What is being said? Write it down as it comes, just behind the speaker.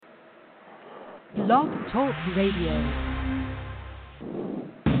Blog Talk Radio.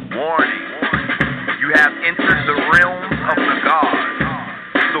 Warning. You have entered the realm of the gods.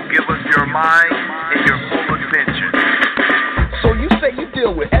 So give us your mind and your full attention. So you say you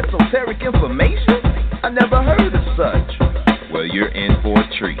deal with esoteric information? I never heard of such. Well, you're in for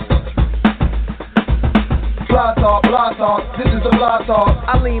a treat. Blog talk, this is the blog talk.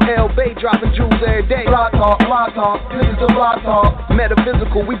 I lean L Bay, dropping jewels every day. Blog talk, this is the blog talk.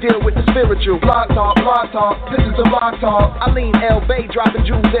 Metaphysical, we deal with the spiritual. Blog talk, this is the blog talk. I lean L Bay, dropping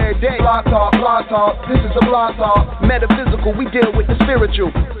jewels every day. Blog talk, this is the blog talk. Metaphysical, we deal with the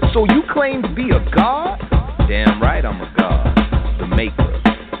spiritual. So you claim to be a god? Damn right I'm a god. The maker,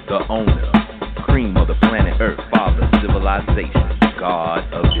 the owner, cream of the planet Earth, father, civilization, god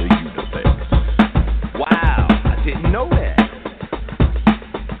of the universe. Wow, I didn't know that.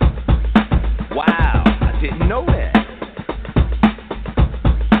 Wow, I didn't know that.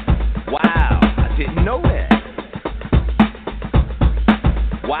 Wow, I didn't know that.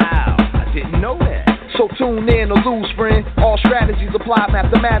 Wow, I didn't know that. So tune in or lose, friend. All strategies apply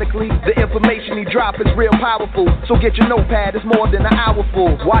mathematically. The information he drop is real powerful. So get your notepad, it's more than an hour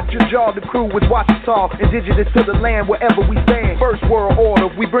full. Watch your jaw, the crew is watching talk. Indigenous to the land wherever we stand. First world order,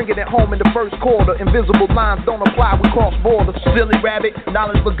 we bringing it home in the first quarter. Invisible lines don't apply, we cross borders. Silly rabbit,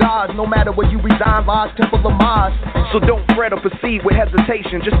 knowledge for gods. No matter where you reside, lodge, temple, or mosque. So don't fret or proceed with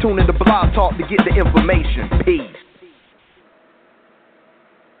hesitation. Just tune in to Blog Talk to get the information. Peace.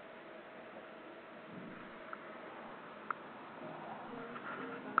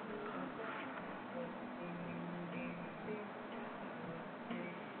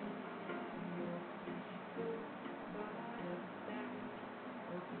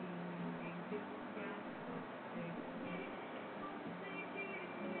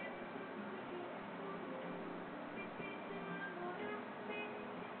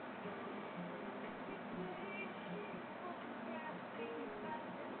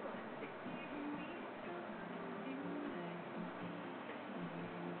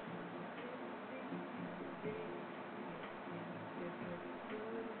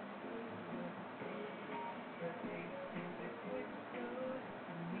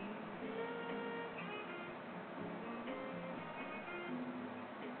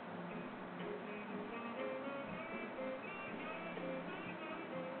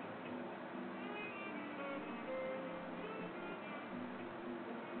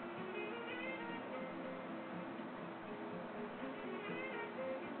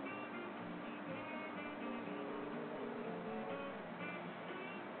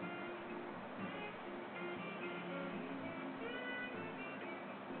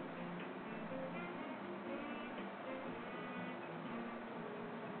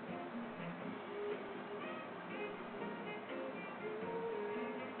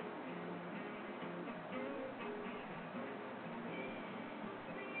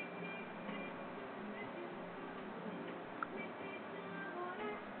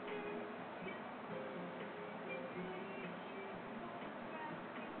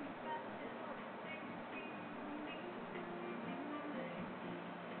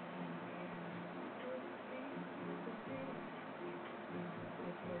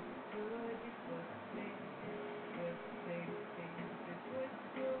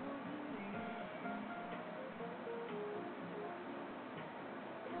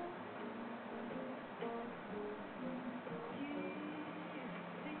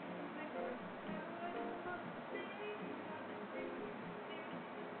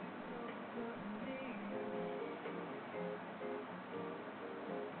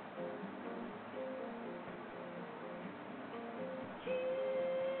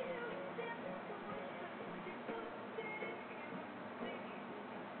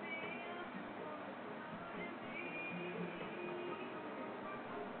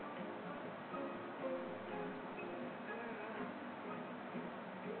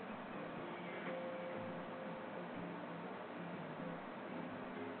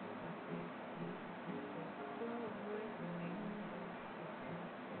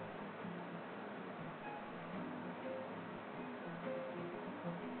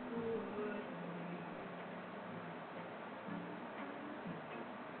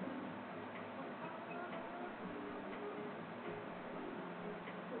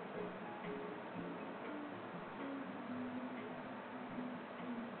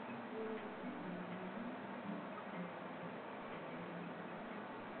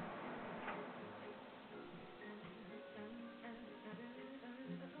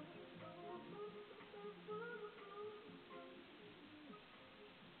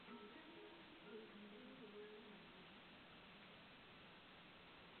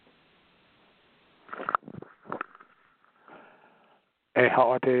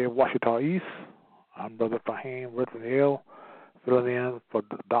 Ehawate, Washita East. I'm Brother Fahim Richard Hill, filling in for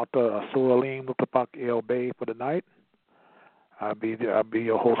Dr. Asura Alim Mutapak El Bay for the night. I'll be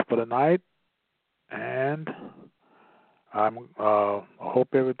your host for the night, and I hope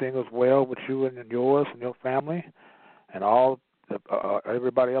everything is well with you and yours and your family, and all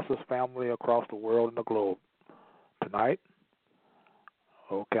everybody else's family across the world and the globe tonight.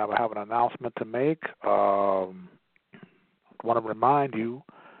 Okay, I have an announcement to make. I want to remind you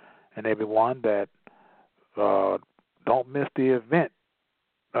and everyone that don't miss the event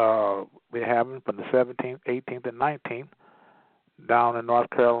we're having from the 17th, 18th, and 19th down in North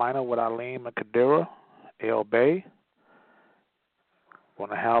Carolina with Alim and Kadira, El Bay. Going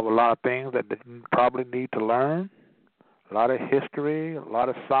to have a lot of things that you probably need to learn, a lot of history, a lot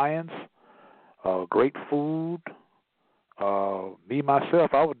of science, great food. Me,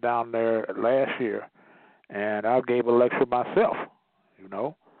 myself, I was down there last year, and I gave a lecture myself,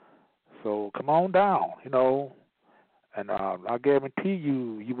 So come on down, and I guarantee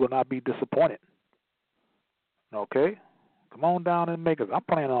you will not be disappointed. Okay? Come on down and make it. I'm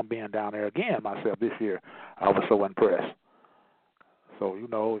planning on being down there again myself this year. I was so impressed. So,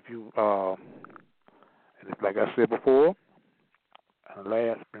 if you, like I said before,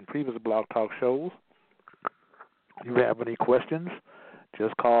 in previous Blog Talk shows, if you have any questions,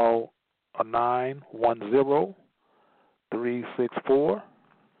 just call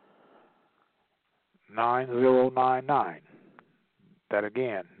 910-364-9099. That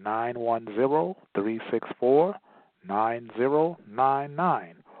again,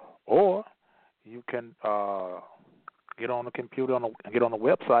 910-364-9099. Or you can get on the computer get on the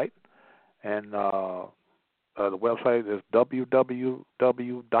website, and the website is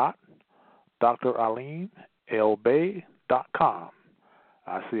www.dralimlbay.com.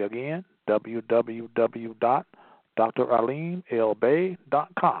 I say again,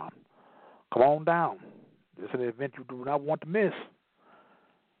 www.dralimlbay.com. Come on down. This is an event you do not want to miss.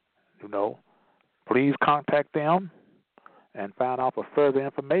 Please contact them and find out for further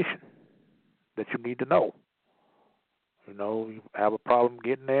information that you need to know. You have a problem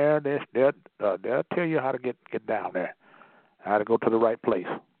getting there, they'll tell you how to get down there, how to go to the right place.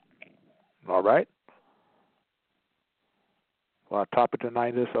 All right? Well, our topic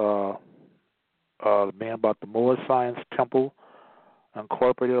tonight is being about the Moorish Science Temple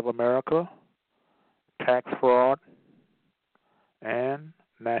Incorporated of America, tax fraud, and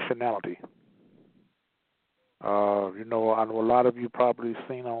nationality. I know a lot of you probably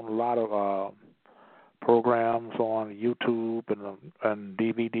seen on a lot of programs on YouTube and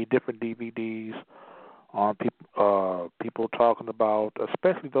DVD, different DVDs on people talking about,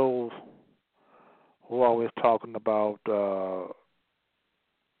 especially those who are always talking about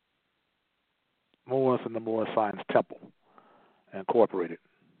Moors and the Moorish Science Temple Incorporated.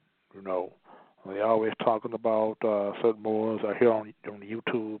 They're always talking about certain Moors. I hear on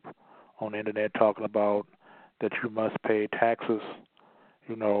YouTube, on the internet, talking about that you must pay taxes.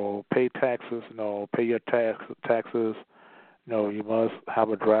 Pay taxes. Pay your taxes. You must have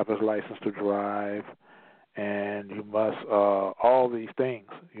a driver's license to drive, and you must all these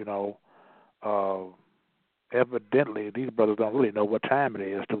things. Evidently, these brothers don't really know what time it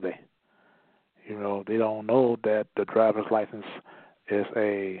is, do they? They don't know that the driver's license is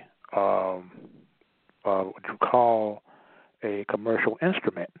a what you call a commercial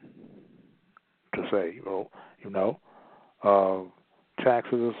instrument. To say,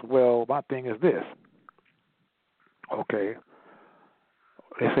 taxes. Well, my thing is this. Okay,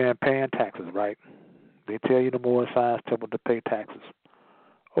 they're saying paying taxes, right? They tell you the Moorish Science Temple to pay taxes.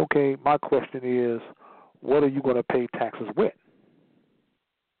 Okay, my question is, what are you going to pay taxes with?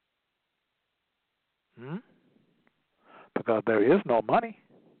 Because there is no money.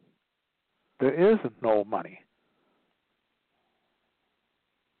 There is no money.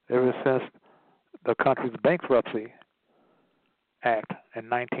 Ever since the country's bankruptcy act in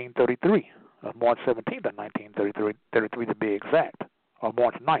 1933, March 17th of 1933 to be exact, or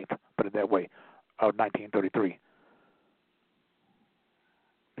March 9th, put it that way, of 1933.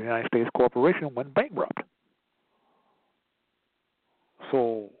 The United States Corporation went bankrupt.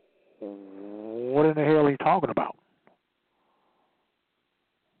 So what in the hell are you talking about?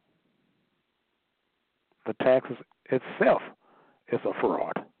 The taxes itself is a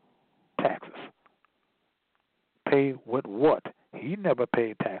fraud. Taxes. Pay with what? He never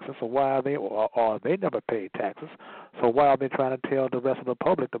paid taxes, so why are they, or they never paid taxes, so why are they trying to tell the rest of the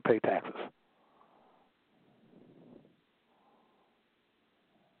public to pay taxes?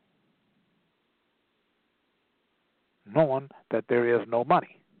 Knowing that there is no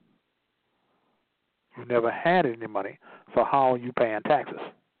money. You never had any money, so how are you paying taxes?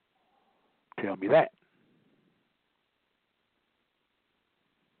 Tell me that.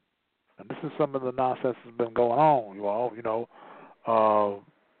 And this is some of the nonsense that's been going on, you all.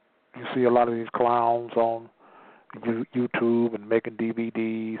 You see a lot of these clowns on YouTube and making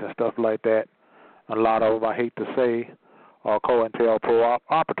DVDs and stuff like that. A lot of them, I hate to say, are COINTELPRO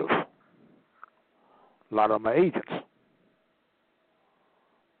operatives. A lot of them are agents.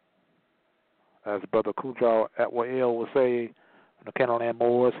 As Brother Kujar Atwael would say, the Kenneland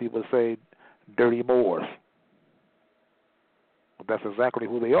Moors, he would say, dirty Moors. Well, that's exactly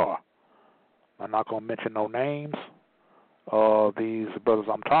who they are. I'm not going to mention no names of these brothers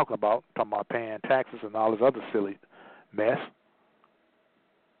I'm talking about paying taxes and all this other silly mess.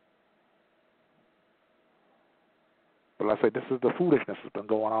 But like I say, this is the foolishness that's been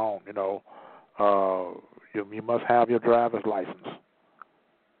going on, You must have your driver's license.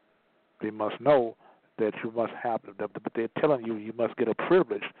 They must know that you must have, but they're telling you must get a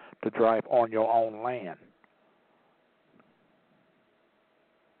privilege to drive on your own land.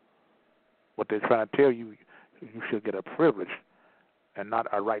 What they're trying to tell you, you should get a privilege and not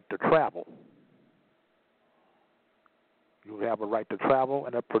a right to travel. You have a right to travel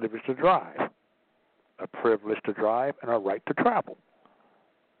and a privilege to drive. A privilege to drive and a right to travel.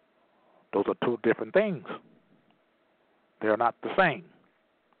 Those are two different things. They're not the same.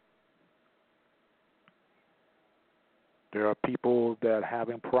 There are people that are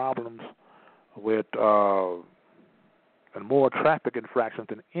having problems with and more traffic infractions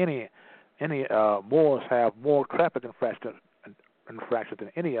than any Moors have more traffic infractions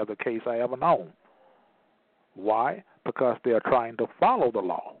than any other case I ever known. Why? Because they are trying to follow the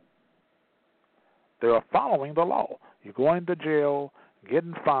law. They are following the law. You're going to jail,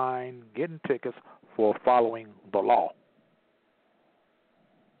 getting fined, getting tickets for following the law.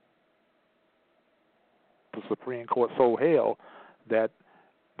 The Supreme Court so held that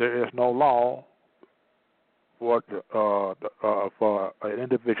there is no law for an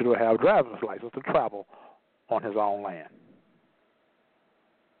individual to have a driver's license to travel on his own land.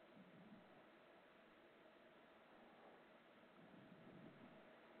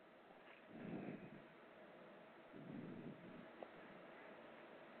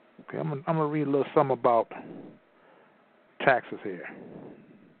 Okay, I'm going to read a little something about taxes here.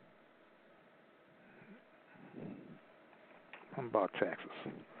 Something about taxes.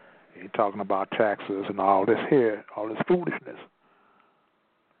 He's talking about taxes and all this here, all this foolishness.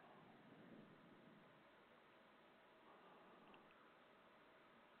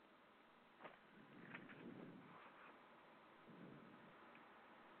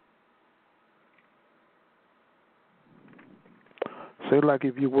 Say like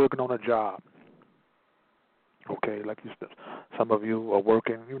if you're working on a job, okay, like some of you are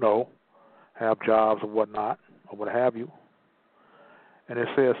working, have jobs or whatnot, or what have you. And it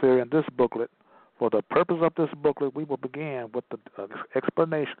says here in this booklet, for the purpose of this booklet, we will begin with the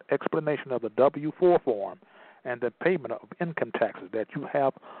explanation of the W-4 form and the payment of income taxes that you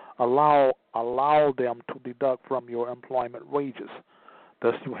have allowed them to deduct from your employment wages.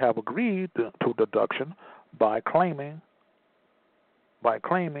 Thus, you have agreed to deduction by claiming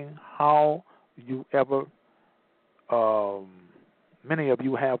how you ever, many of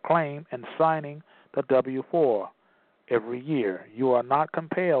you have claimed and signing the W-4 every year. You are not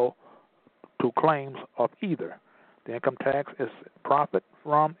compelled to claims of either. The income tax is profit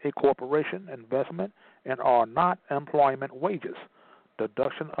from a corporation investment and are not employment wages.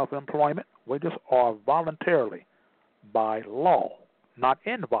 Deduction of employment wages are voluntarily by law, not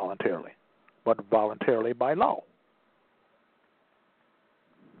involuntarily, but voluntarily by law.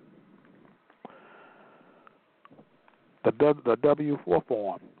 The W-4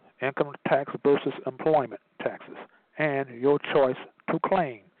 form, income tax versus employment taxes, and your choice to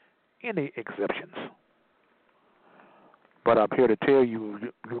claim any exemptions. But I'm here to tell you,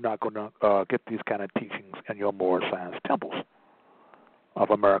 you're not going to get these kind of teachings in your Moorish Science temples of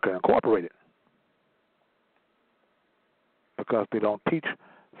America Incorporated, because they don't teach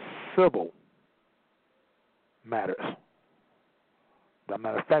civil matters. As a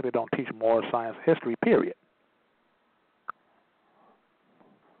matter of fact, they don't teach Moorish Science history, period.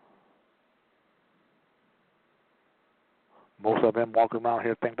 Most of them walking around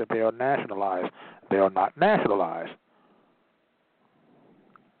here think that they are nationalized. They are not nationalized.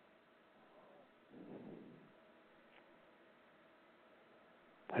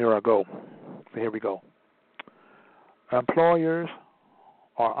 Here we go. Employers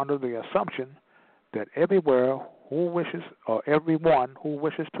are under the assumption that everyone who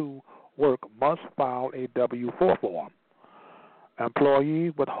wishes to work must file a W-4 form. Employee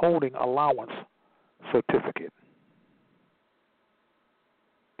withholding allowance certificate.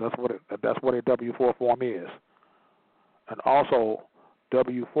 That's what a W-4 form is. And also,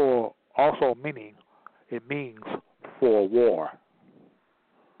 W-4 also means for war.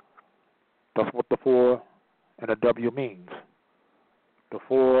 That's what the 4 and the W means.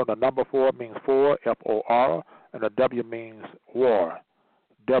 The number 4 means for, F-O-R, and the W means war,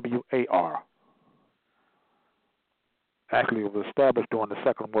 W-A-R. Actually, it was established during the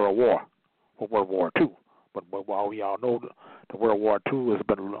Second World War, or World War II. But while we all know the World War II has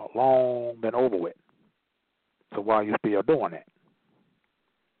long been over with. So why are you still doing that?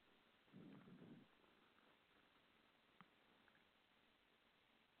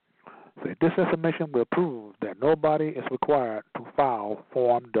 So this information will prove that nobody is required to file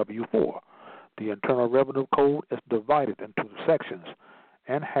Form W-4. The Internal Revenue Code is divided into sections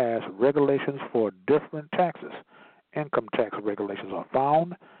and has regulations for different taxes. Income tax regulations are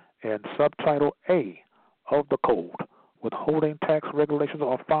found in Subtitle A of the Code. Withholding tax regulations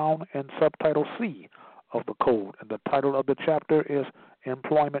are found in Subtitle C of the Code, and the title of the chapter is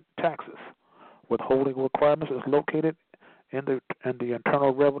Employment Taxes. Withholding requirements is located in the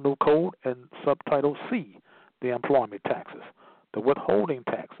Internal Revenue Code in Subtitle C, the Employment Taxes. The withholding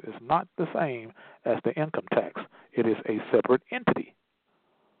tax is not the same as the income tax. It is a separate entity.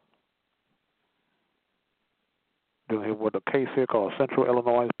 Dealing here with a case here called Central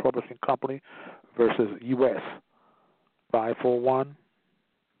Illinois Publishing Company versus U.S. 541.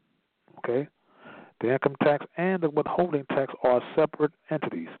 Okay? The income tax and the withholding tax are separate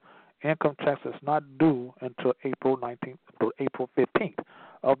entities. Income tax is not due until April 15th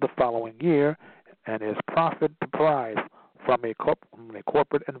of the following year and is profit deprived from a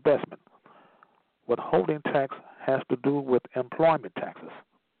corporate investment. Withholding tax has to do with employment taxes.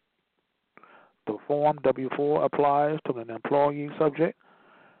 The Form W-4 applies to an employee subject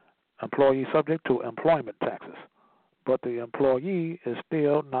to employment taxes, but the employee is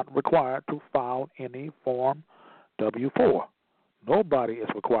still not required to file any Form W-4. Nobody is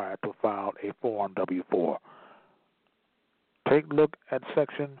required to file a Form W-4. Take a look at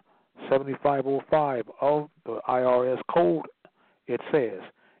Section 7505 of the IRS Code. It says,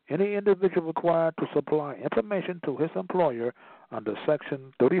 any individual required to supply information to his employer under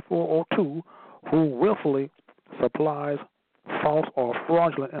Section 3402 who willfully supplies false or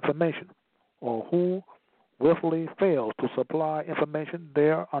fraudulent information, or who willfully fails to supply information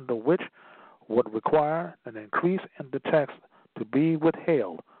there under which would require an increase in the tax to be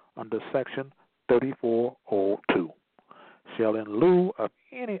withheld under Section 3402, shall in lieu of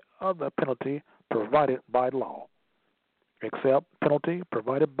any other penalty provided by law, except penalty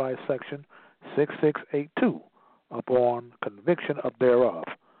provided by Section 6682 upon conviction of thereof,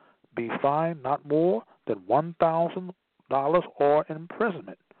 be fined not more than $1,000 or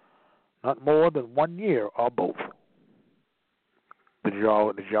imprisonment, not more than 1 year or both. Did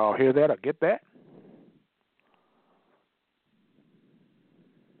y'all hear that or get that?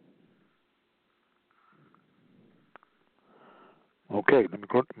 Okay, let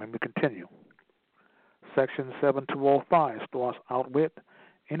me continue. Section 7205 starts out with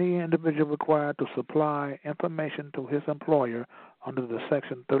any individual required to supply information to his employer under the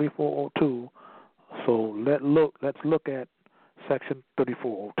Section 3402. So let's look at Section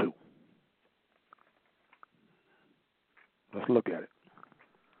 3402. Let's look at it.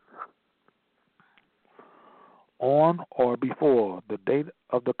 On or before the date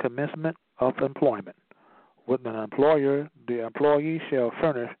of the commencement of employment with an employer, the employee shall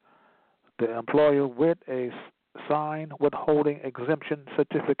furnish the employer with a signed withholding exemption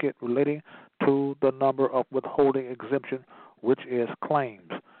certificate relating to the number of withholding exemption which is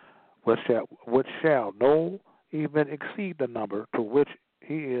claimed, which shall no even exceed the number to which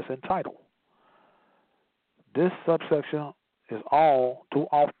he is entitled. This subsection is all too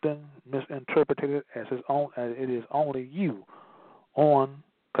often misinterpreted as it is only you. On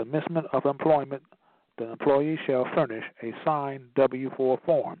commencement of employment, the employee shall furnish a signed W-4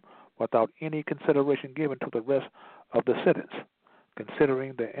 form without any consideration given to the rest of the sentence.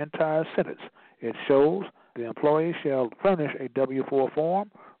 Considering the entire sentence, it shows the employee shall furnish a W-4 form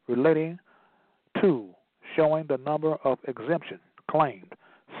relating to showing the number of exemption claimed.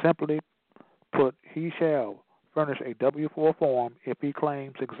 Simply put, he shall furnish a W-4 form if he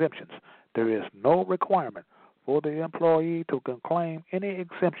claims exemptions. There is no requirement for the employee to claim any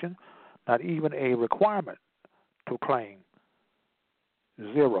exemption, not even a requirement to claim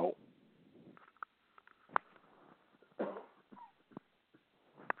zero.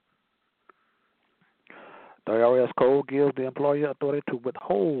 The IRS Code gives the employer authority to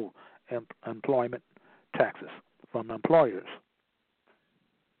withhold employment taxes from employers.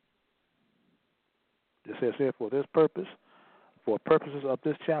 It says here, for purposes of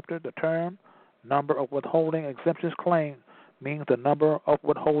this chapter, the term number of withholding exemptions claim means the number of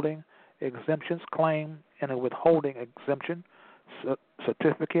withholding exemptions claimed in a withholding exemption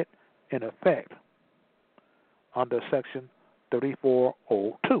certificate in effect under Section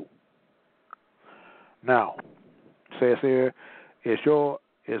 3402. Now, it says here, is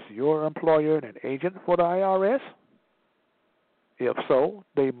your employer an agent for the IRS? If so,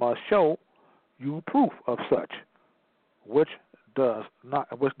 they must show you proof of such, which does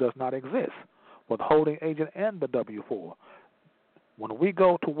not exist. Withholding agent and the W-4. When we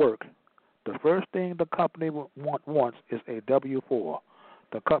go to work, the first thing the company wants is a W-4.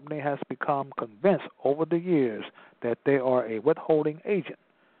 The company has become convinced over the years that they are a withholding agent.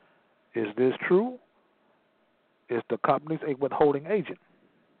 Is this true? Is the company a withholding agent?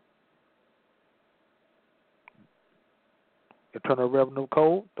 Internal Revenue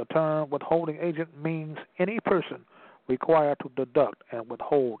Code, the term withholding agent means any person required to deduct and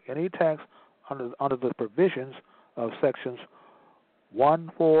withhold any tax under the provisions of sections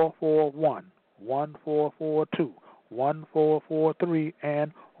 1441, 1442, 1443,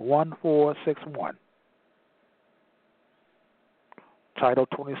 and 1461. Title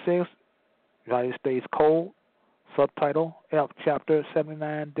 26, United States Code, Subtitle F, Chapter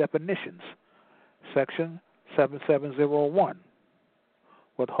 79, Definitions, Section 7701.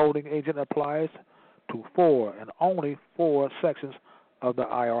 Withholding agent applies to 4 and only 4 sections of the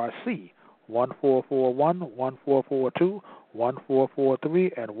IRC: 1441, 1442,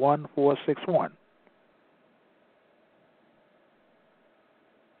 1443, and 1461.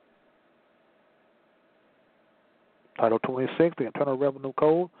 Title 26, the Internal Revenue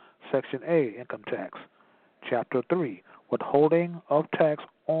Code, Section A, Income Tax, Chapter 3, Withholding of Tax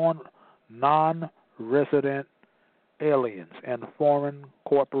on Non-Resident Aliens and Foreign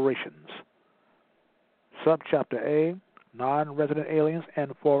Corporations. Subchapter A, Non-Resident Aliens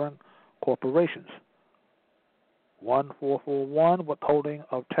and Foreign Corporations. 1441, Withholding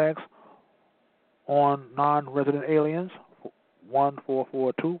of Tax on Non-Resident Aliens.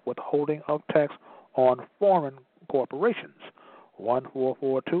 1442, Withholding of Tax on Foreign Corporations.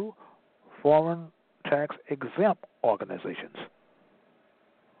 1442, Foreign Tax Exempt Organizations.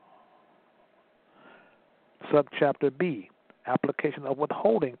 Subchapter B, Application of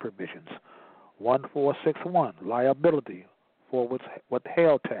Withholding Provisions. 1461, Liability for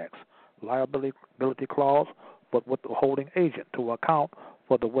withheld tax. Liability clause for withholding agent to account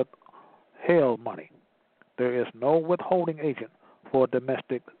for the withheld money. There is no withholding agent for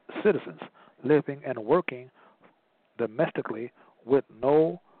domestic citizens living and working domestically with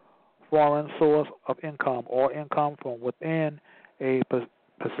no foreign source of income or income from within a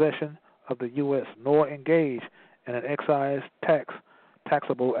possession of the U.S., nor engage in an excise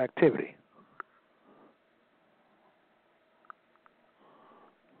taxable activity.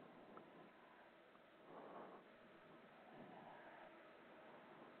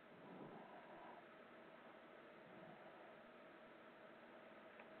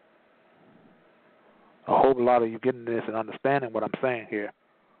 I hope a lot of you getting this and understanding what I'm saying here,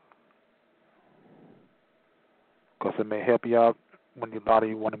 because it may help you out when a lot of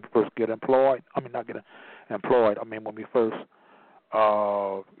you want to first get employed. I mean, not get employed. I mean, when we first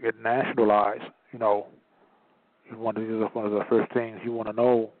get nationalized, you know, this is one of the first things you want to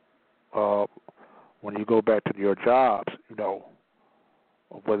know when you go back to your jobs, you know,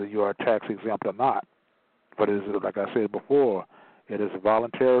 whether you are tax exempt or not. But it is, like I said before, it is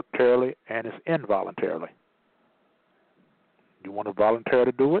voluntarily and it's involuntarily. You want to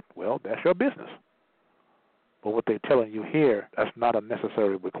voluntarily do it? Well, that's your business. But what they're telling you here, that's not a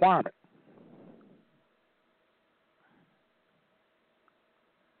necessary requirement.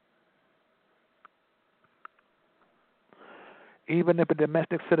 Even if a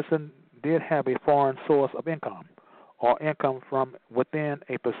domestic citizen did have a foreign source of income or income from within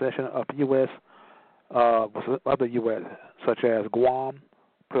a possession of U.S. Other U.S., such as Guam,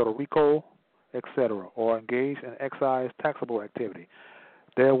 Puerto Rico, etc., or engage in excise taxable activity,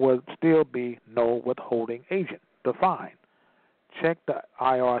 there would still be no withholding agent defined. Check the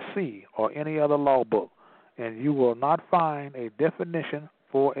IRC or any other law book, and you will not find a definition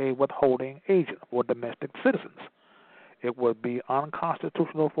for a withholding agent for domestic citizens. It would be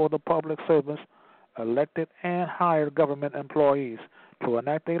unconstitutional for the public servants, elected and hired government employees, to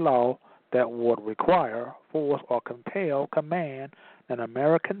enact a law that would require, force, or command an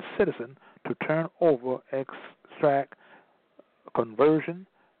American citizen to turn over, extract, conversion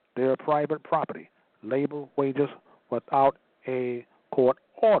their private property, labor, wages, without a court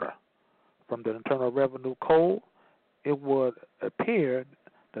order. From the Internal Revenue Code, it would appear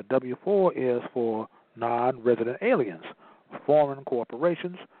the W-4 is for non-resident aliens, foreign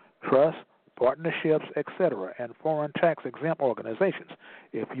corporations, trusts, partnerships, etc., and foreign tax-exempt organizations.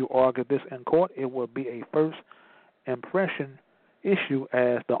 If you argue this in court, it will be a first impression issue,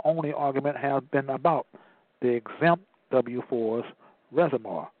 as the only argument has been about the exempt W-4's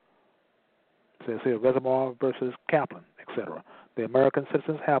reservoir. It says here, reservoir versus Kaplan, etc. The American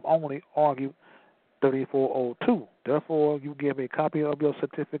citizens have only argued 3402. Therefore, you give a copy of your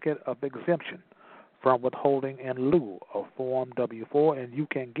certificate of exemption from withholding in lieu of Form W-4, and you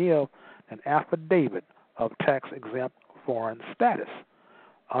can give an affidavit of tax-exempt foreign status.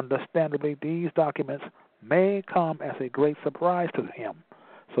 Understandably, these documents may come as a great surprise to him,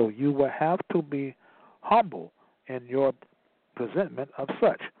 so you will have to be humble in your presentment of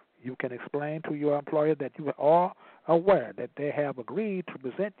such. You can explain to your employer that you are aware that they have agreed to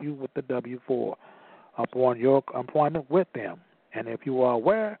present you with the W-4 upon your employment with them, and if you are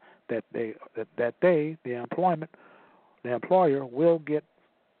aware that the employer will get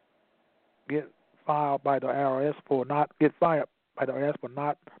filed by the IRS for not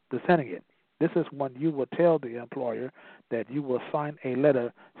presenting it. This is when you will tell the employer that you will sign a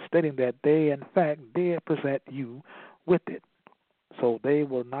letter stating that they in fact did present you with it, so they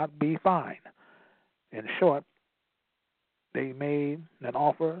will not be fined. In short, they made an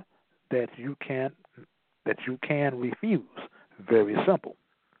offer that you can refuse. Very simple.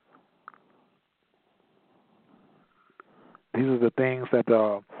 These are the things that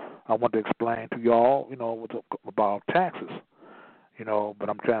I want to explain to y'all, about taxes, But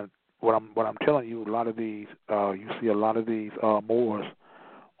what I'm telling you, a lot of these, you see a lot of these Moors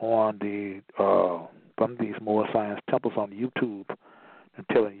on from these Moor science temples on YouTube, and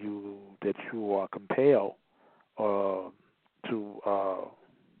telling you that you are compelled to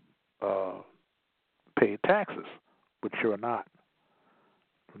pay taxes, but you're not.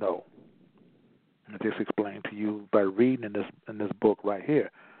 No. I just explained to you by reading in this book right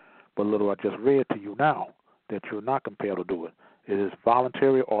here, but little I just read to you now, that you're not compelled to do it. It is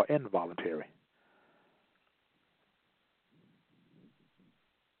voluntary or involuntary.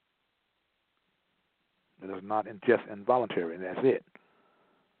 It is not just involuntary, and that's it.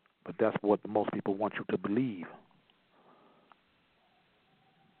 But that's what most people want you to believe.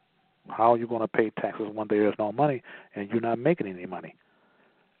 How are you going to pay taxes when there is no money and you're not making any money?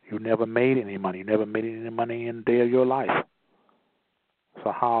 You never made any money. You never made any money in a day of your life.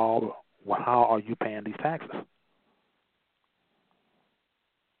 So how are you paying these taxes?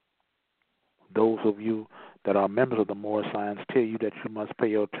 Those of you that are members of the Moorish Science tell you that you must pay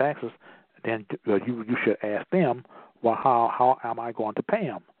your taxes, then you should ask them, well, how am I going to pay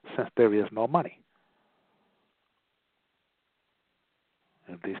them since there is no money?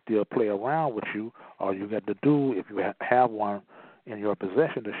 If they still play around with you, all you got to do, if you have one in your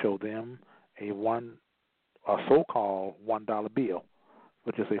possession, to show them a so-called $1 bill,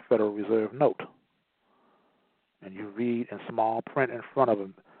 which is a Federal Reserve note. And you read in small print in front of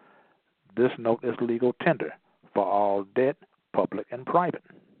them, this note is legal tender for all debt, public and private.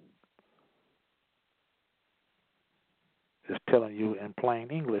 It's telling you in plain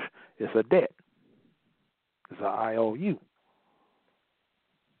English, it's a debt. It's an IOU.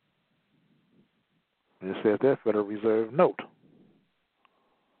 It says that Federal Reserve note.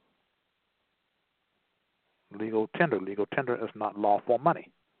 Legal tender. Legal tender is not lawful money.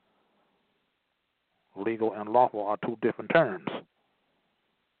 Legal and lawful are two different terms.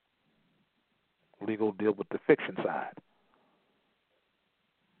 Legal deal with the fiction side,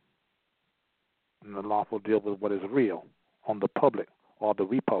 and the lawful deal with what is real on the public or the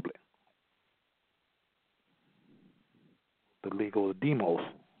republic. The legal is demos,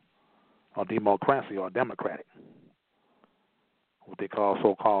 or democracy, or democratic, what they call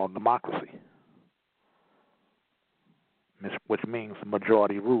so-called democracy, which means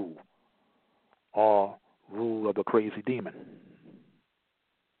majority rule, or rule of the crazy demon.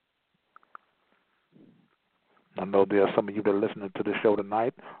 I know there are some of you that are listening to the show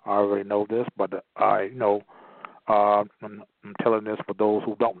tonight. I already know this, but I'm telling this for those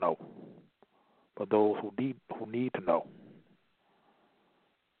who don't know, for those who need to know.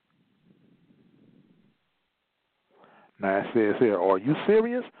 Now it says here, are you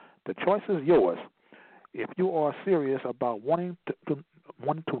serious? The choice is yours. If you are serious about wanting to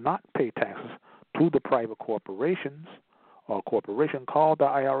not pay taxes to the private corporations or corporation called the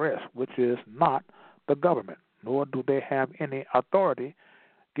IRS, which is not the government, nor do they have any authority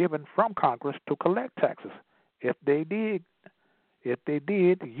given from Congress to collect taxes. If they did,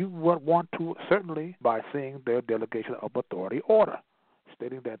 you would want to, certainly by seeing their delegation of authority order,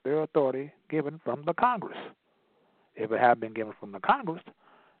 stating that their authority given from the Congress. If it had been given from the Congress,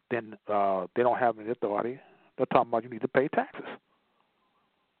 then they don't have any authority. They're talking about you need to pay taxes.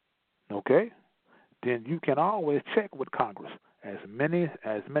 Okay? Then you can always check with Congress, as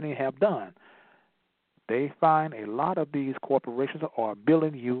many have done. They find a lot of these corporations are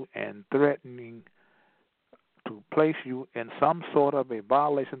billing you and threatening to place you in some sort of a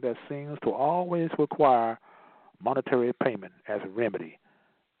violation that seems to always require monetary payment as a remedy,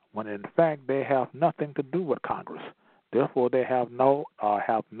 when in fact they have nothing to do with Congress. Therefore, they have no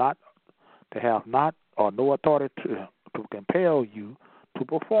authority to compel you to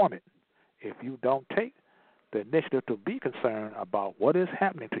perform it. If you don't take the initiative to be concerned about what is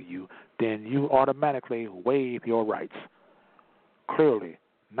happening to you, then you automatically waive your rights. Clearly,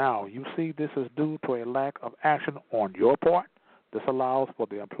 now you see this is due to a lack of action on your part. This allows for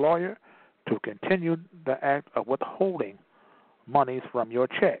the employer to continue the act of withholding monies from your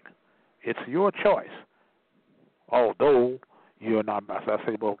check. It's your choice. Although you're not, as I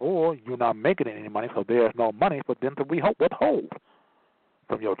said before, you're not making any money, so there's no money for them to withhold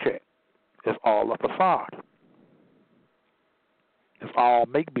from your check. It's all a facade. It's all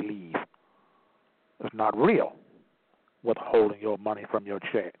make-believe. It's not real, withholding your money from your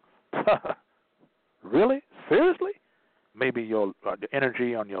check. Really? Seriously? Maybe your the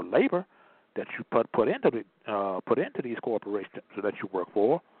energy on your labor that you put into these corporations that you work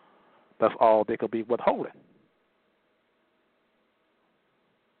for, that's all they could be withholding.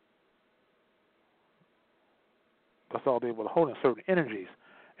 That's all they withholding, certain energies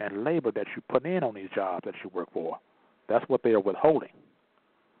and labor that you put in on these jobs that you work for. That's what they are withholding.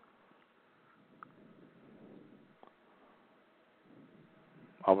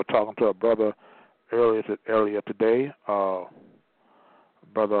 I was talking to a brother earlier today,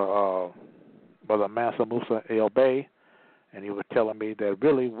 brother Mansa Musa El Bay, and he was telling me that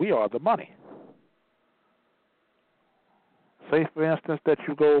really we are the money. Say, for instance, that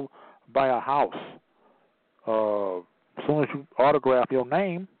you go buy a house. As soon as you autograph your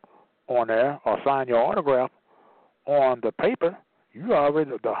name on there or sign your autograph on the paper,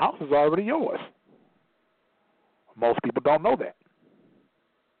 the house is already yours. Most people don't know that.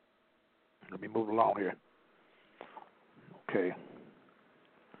 Let me move along here. Okay.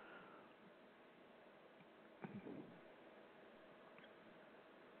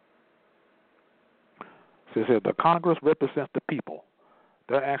 So it says the Congress represents the people.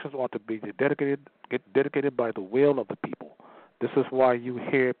 Their actions ought to be dedicated by the will of the people. This is why you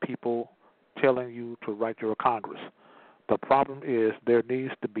hear people telling you to write your Congress. The problem is there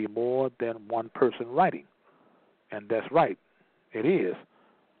needs to be more than one person writing. And that's right. It is.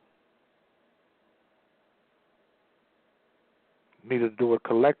 You need to do it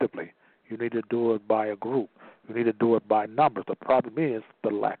collectively. You need to do it by a group. You need to do it by numbers. The problem is the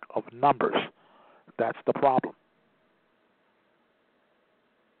lack of numbers. That's the problem.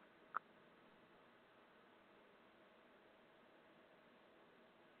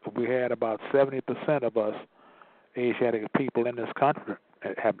 We had about 70% of us Asiatic people in this country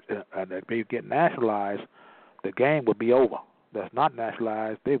and if they get nationalized, the game would be over. That's not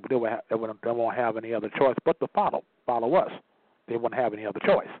nationalized. They won't have any other choice but to follow us. They wouldn't have any other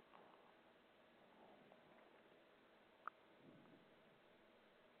choice.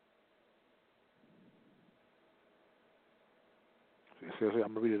 It says,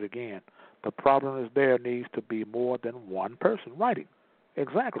 I'm going to read it again. The problem is there needs to be more than one person writing.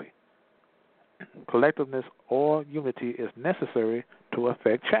 Exactly. Collectiveness or unity is necessary to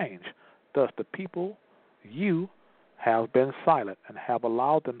effect change. Thus, the people, you, have been silent and have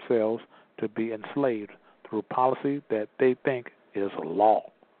allowed themselves to be enslaved through policy that they think is law.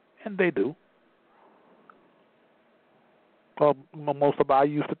 And they do. Well, most of us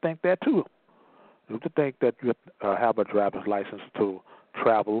used to think that too. You used to think that you have a driver's license to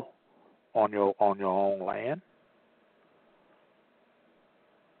travel on your own land.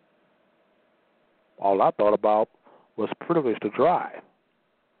 All I thought about was privilege to drive.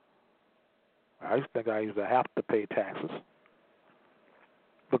 I used to think I used to have to pay taxes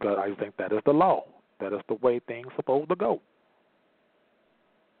because I used to think that is the law. That is the way things are supposed to go.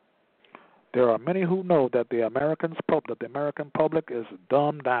 There are many who know that the American public is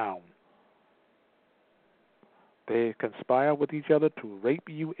dumbed down. They conspire with each other to rape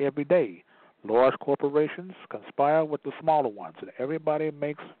you every day. Large corporations conspire with the smaller ones, and everybody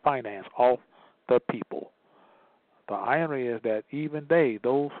makes finance off the people. The irony is that even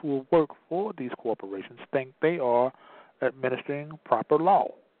those who work for these corporations, think they are administering proper law.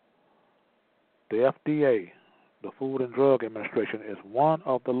 The FDA, the Food and Drug Administration, is one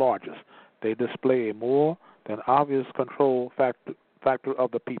of the largest. They display a more than obvious control factor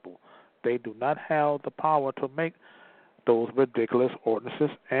of the people. They do not have the power to make those ridiculous ordinances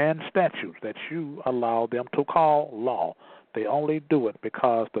and statutes that you allow them to call law. They only do it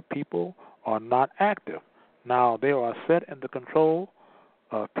because the people are not active. Now, they are set in the control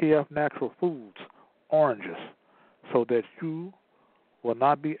of PF Natural Foods, oranges, so that you will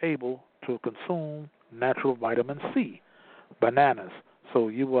not be able to consume natural vitamin C, bananas, so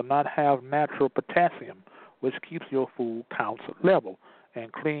you will not have natural potassium, which keeps your food counts level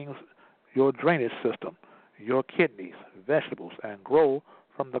and cleans your drainage system, your kidneys, vegetables, and grow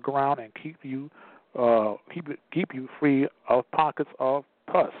from the ground and keep you free of pockets of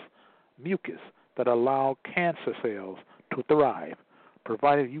pus, mucus that allow cancer cells to thrive,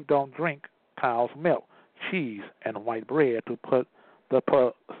 provided you don't drink cow's milk, cheese, and white bread to put the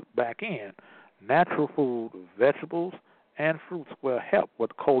pus back in. Natural food, vegetables, and fruits will help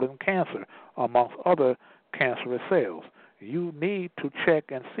with colon cancer, amongst other cancerous cells. You need to check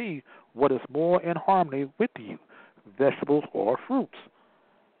and see what is more in harmony with you, vegetables or fruits.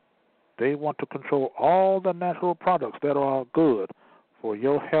 They want to control all the natural products that are good for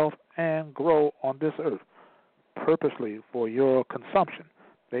your health and grow on this earth, purposely for your consumption.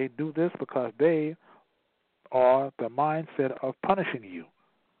 They do this because they are the mindset of punishing you,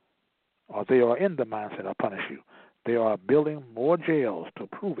 or they are in the mindset of punish you. They are building more jails to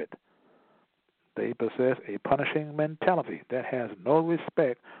prove it. They possess a punishing mentality that has no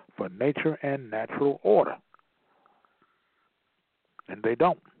respect for nature and natural order. And they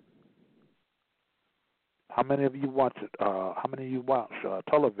don't. How many of you watch it?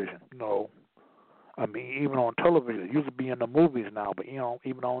 Television? No. I mean, even on television, it used to be in the movies now, but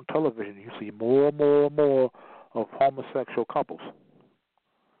even on television, you see more of homosexual couples,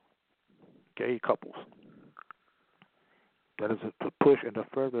 gay couples. That is to push and to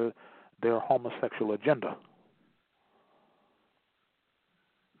further their homosexual agenda.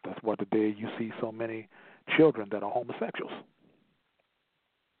 That's why today you see so many children that are homosexuals.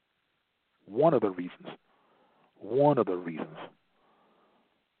 One of the reasons.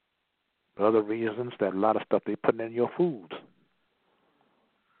 The other reasons that a lot of stuff they put in your foods.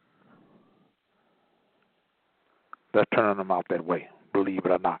 That's turning them out that way, believe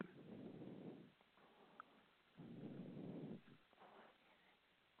it or not.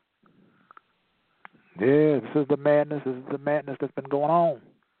 Yeah, this is the madness that's been going on.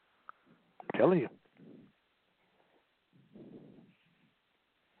 I'm telling you.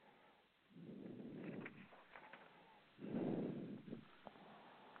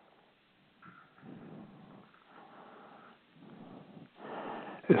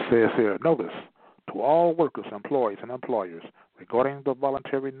 It says here, notice, to all workers, employees, and employers regarding the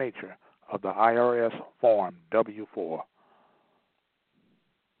voluntary nature of the IRS Form W-4.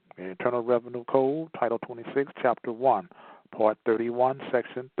 The Internal Revenue Code, Title 26, Chapter 1, Part 31,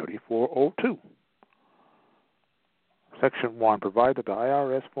 Section 3402. Section 1 provides that the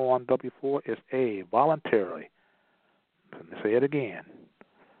IRS Form W-4 is a voluntary. Let me say it again.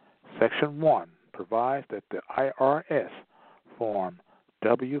 Section 1 provides that the IRS Form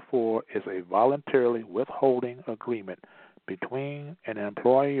W-4 is a voluntarily withholding agreement between an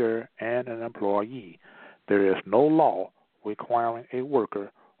employer and an employee. There is no law requiring a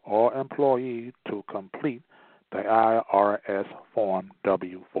worker or employee to complete the IRS Form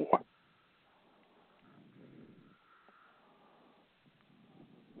W-4.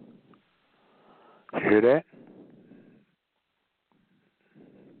 You hear that?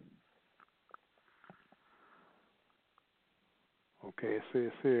 Okay, it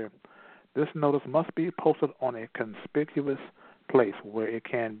says here, this notice must be posted on a conspicuous place where it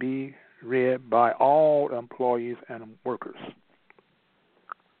can be read by all employees and workers.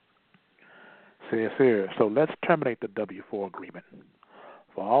 Says here, so let's terminate the W-4 agreement.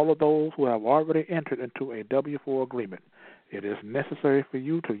 For all of those who have already entered into a W-4 agreement, it is necessary for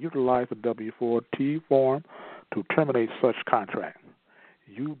you to utilize the W-4T form to terminate such contract.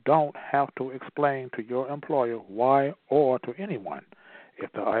 You don't have to explain to your employer why or to anyone.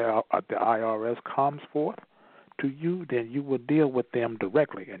 If the IRS comes forth to you, then you will deal with them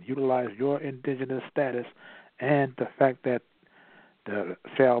directly and utilize your indigenous status and the fact that there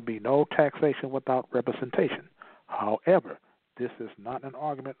shall be no taxation without representation. However, this is not an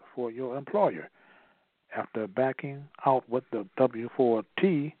argument for your employer. After backing out with the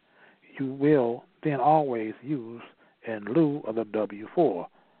W-4T, you will then always use in lieu of the W-4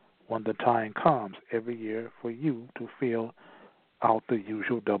 when the time comes every year for you to fill out the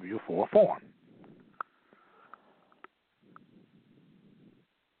usual W-4 form.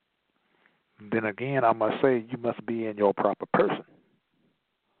 Then again, I must say you must be in your proper person.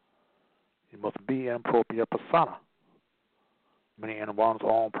 You must be in propria persona, meaning in one's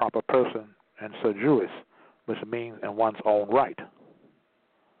own proper person and sed juris, which means in one's own right,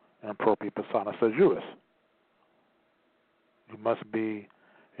 and propria persona juris. You must be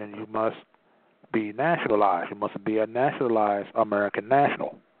nationalized. You must be a nationalized American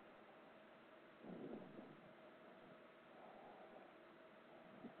national.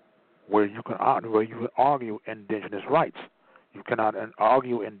 Where you can argue indigenous rights. You cannot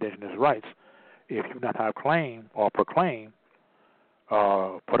argue indigenous rights if you not have claim or proclaim,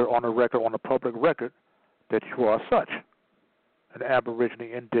 put it on the record, on the public record, that you are such, an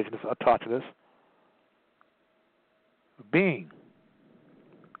Aborigine, indigenous, autochthonous being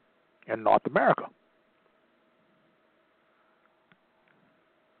in North America.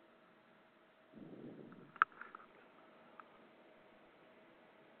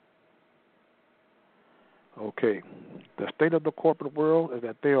 Okay, the state of the corporate world is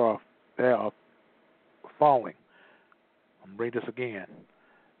that they are falling. I'm read this again.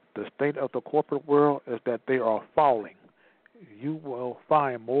 The state of the corporate world is that they are falling. You will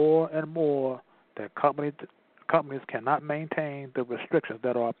find more and more that companies cannot maintain the restrictions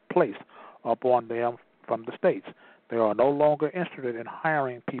that are placed upon them from the states. They are no longer interested in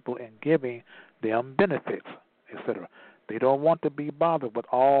hiring people and giving them benefits, etc. They don't want to be bothered with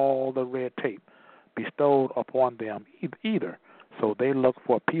all the red tape bestowed upon them either. So they look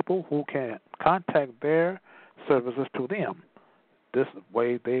for people who can contact their services to them. This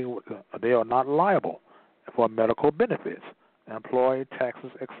way they are not liable for medical benefits, employee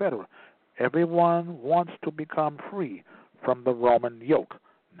taxes, etc. Everyone wants to become free from the Roman yoke.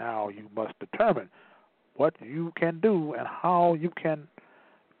 Now you must determine what you can do and how you can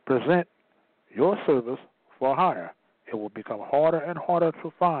present your service for hire. It will become harder and harder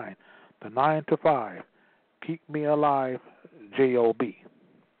to find the 9 to 5, keep me alive job.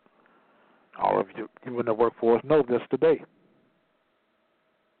 All of you in the workforce know this today.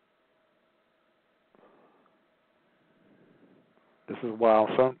 This is why on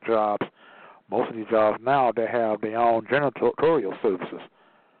some jobs, most of these jobs now, they have their own janitorial services,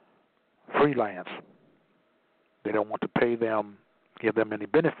 freelance. They don't want to pay them, give them any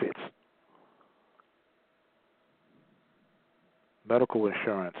benefits. Medical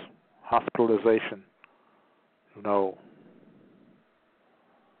insurance, hospitalization,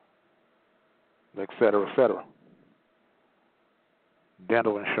 et cetera, et cetera.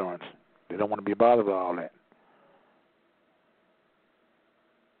 Dental insurance. They don't want to be bothered with all that.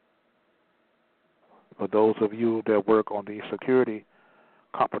 For those of you that work on these security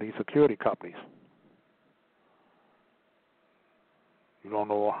companies, you don't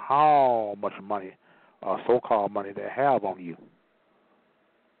know how much money, so-called money, they have on you.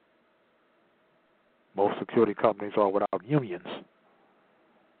 Most security companies are without unions.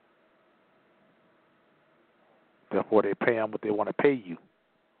 Therefore, they pay them what they want to pay you.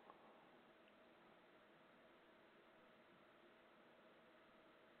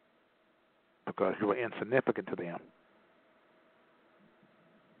 Because you are insignificant to them.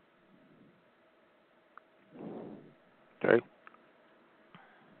 Okay?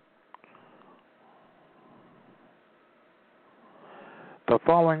 The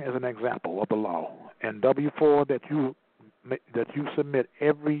following is an example of the law. In W-4 that you submit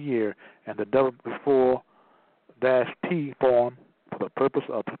every year, and the W-4-T form for the purpose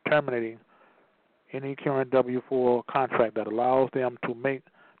of terminating any current W-4 contract that allows them to make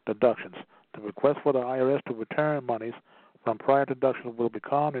deductions. The request for the IRS to return monies from prior deductions will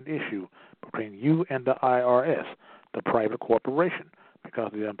become an issue between you and the IRS, the private corporation,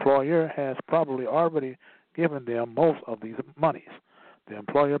 because the employer has probably already given them most of these monies. The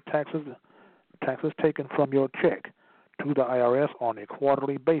employer taxes taken from your check to the IRS on a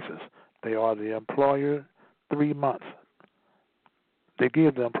quarterly basis. They are the employer 3 months. They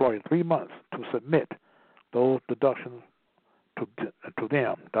give the employer 3 months to submit those deductions to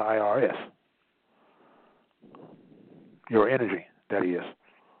them, the IRS. Your energy, that is,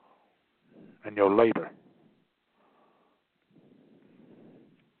 and your labor.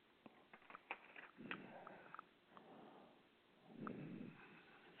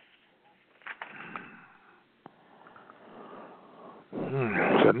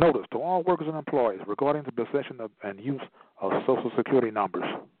 So notice to all workers and employees regarding the possession and use of Social Security numbers.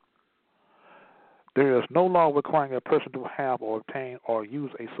 There is no law requiring a person to have or obtain or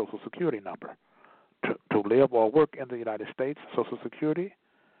use a Social Security number. To live or work in the United States, Social Security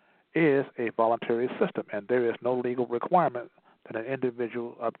is a voluntary system, and there is no legal requirement that an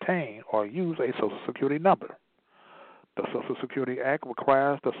individual obtain or use a Social Security number. The Social Security Act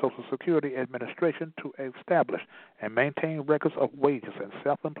requires the Social Security Administration to establish and maintain records of wages and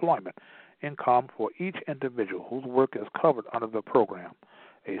self-employment income for each individual whose work is covered under the program.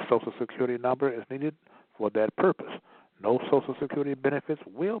 A Social Security number is needed for that purpose. No Social Security benefits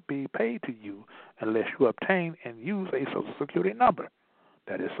will be paid to you unless you obtain and use a Social Security number.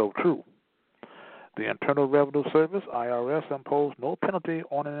 That is so true. The Internal Revenue Service, IRS, imposed no penalty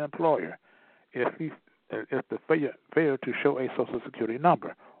on an employer if the failure to show a Social Security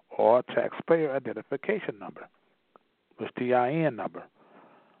number or taxpayer identification number, which TIN number,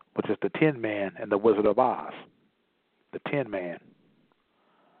 which is the Tin Man and the Wizard of Oz. The Tin Man.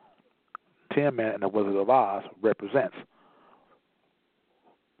 Tin Man and the Wizard of Oz represents.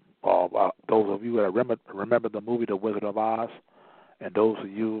 Those of you that remember the movie The Wizard of Oz, and those of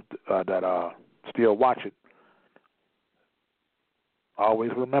you that still watch it,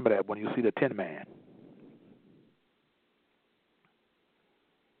 always remember that when you see the Tin Man.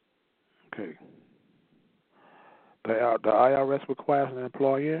 Okay. The IRS requires an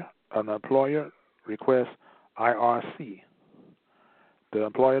employer requests IRC. The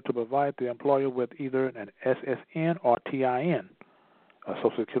employer to provide the employer with either an SSN or TIN, a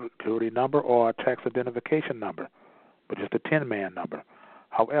Social Security number or a tax identification number, which is the Tin Man number.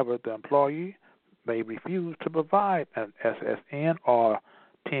 However, the employee may refuse to provide an SSN or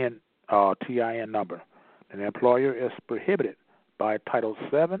TIN number. An employer is prohibited by Title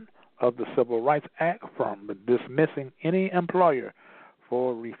VII of the Civil Rights Act from dismissing any employer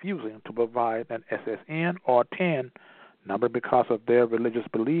for refusing to provide an SSN or TIN number because of their religious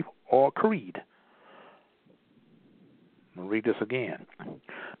belief or creed. I'll read this again.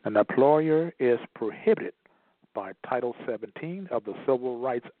 An employer is prohibited by Title 17 of the Civil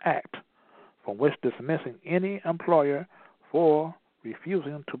Rights Act from which dismissing any employer for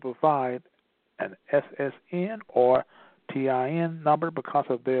refusing to provide an SSN or TIN number because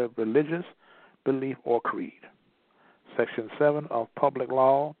of their religious belief or creed. Section 7 of Public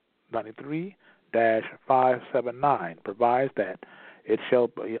Law 93-579 provides that it shall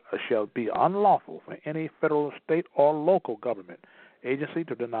be unlawful for any federal, state, or local government agency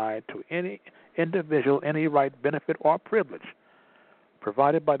to deny to any individual any right, benefit, or privilege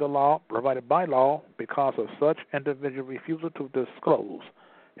provided by law because of such individual refusal to disclose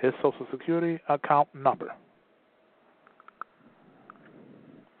his Social Security account number.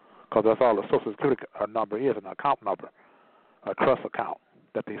 Because that's all the Social Security number is, an account number, a trust account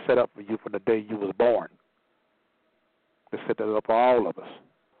that they set up for you from the day you was born. They set that up for all of us.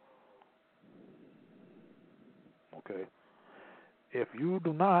 Okay. If you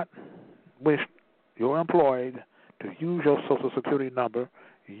do not wish your employee to use your Social Security number,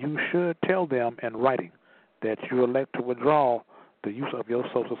 you should tell them in writing that you elect to withdraw the use of your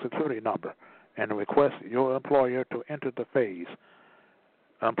Social Security number and request your employer to enter the phase.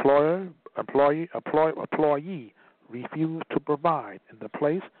 Employee refuse to provide in the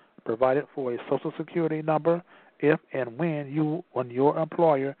place provided for a Social Security number if and when your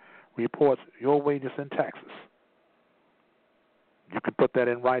employer reports your wages and taxes. You can put that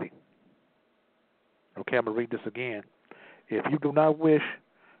in writing. Okay, I'm going to read this again. If you do not wish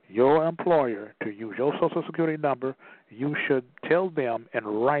your employer to use your Social Security number, you should tell them in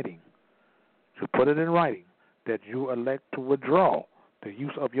writing, to put it in writing, that you elect to withdraw the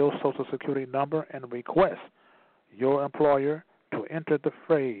use of your Social Security number and request your employer to enter the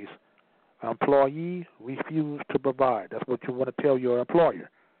phrase, employee refuse to provide. That's what you want to tell your employer.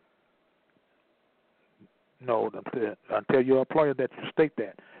 No, tell your employer that you state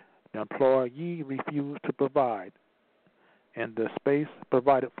that. The employee refused to provide in the space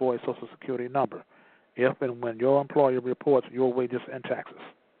provided for a Social Security number if and when your employer reports your wages and taxes.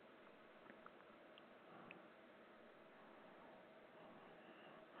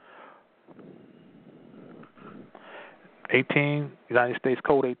 18, United States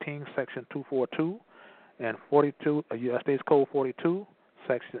Code 18, Section 242, and 42, United States Code 42,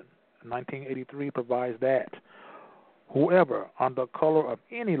 Section 1983 provides that whoever, under color of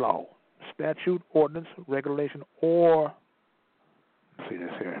any law, statute, ordinance, regulation, or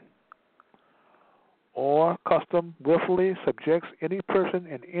custom willfully subjects any person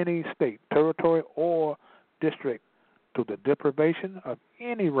in any state, territory, or district to the deprivation of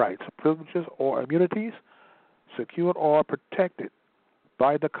any rights, privileges, or immunities secured or protected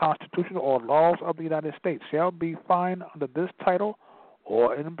by the Constitution or laws of the United States shall be fined under this title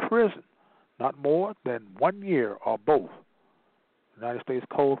or in prison not more than 1 year or both. United States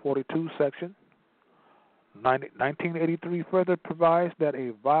Code 42, Section 1983 further provides that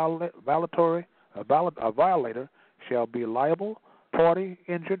a violator shall be liable party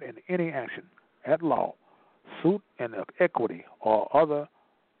injured in any action at law, suit in equity, or other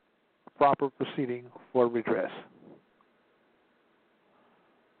proper proceeding for redress.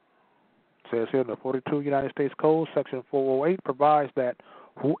 It says here in the 42 United States Code, Section 408 provides that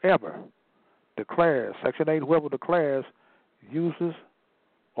whoever declares, Section 8, whoever declares, uses,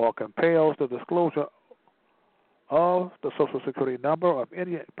 or compels the disclosure of the Social Security number of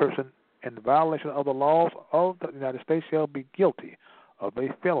any person in violation of the laws of the United States shall be guilty of a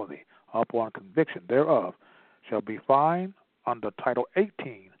felony upon conviction thereof, shall be fined under Title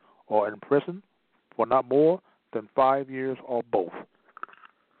 18 or in prison for not more than 5 years or both.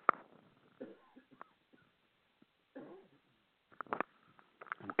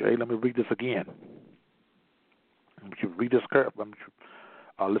 Okay, let me read this again. You should read this carefully.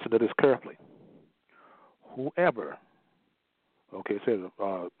 Listen to this carefully. Whoever, okay, it says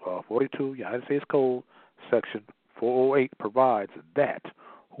 42 United States Code, Section 408 provides that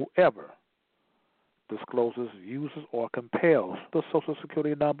whoever discloses, uses, or compels the Social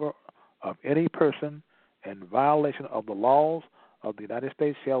Security number of any person in violation of the laws of the United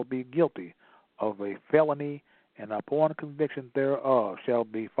States shall be guilty of a felony, and upon conviction thereof shall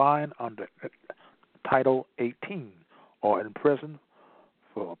be fined under Title 18 or in prison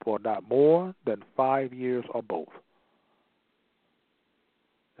for not more than 5 years or both.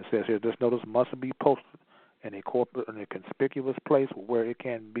 It says here, this notice must be posted in a conspicuous place where it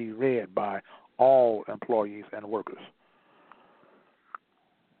can be read by all employees and workers.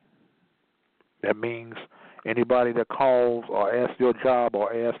 That means anybody that calls or asks your job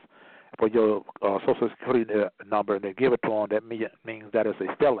or asks for your Social Security number and they give it to them, that means that is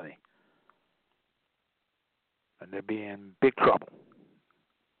a felony. And they'll be in big trouble.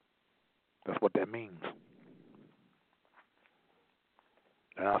 That's what that means.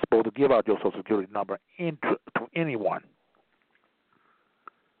 And I'm supposed to give out your Social Security number to anyone.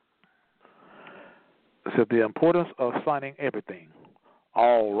 It says the importance of signing everything,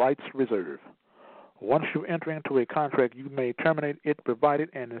 all rights reserved. Once you enter into a contract, you may terminate it, provided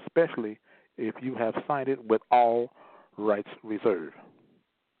and especially if you have signed it with all rights reserved.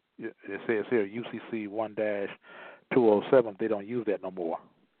 It says here UCC 1-207. They don't use that no more.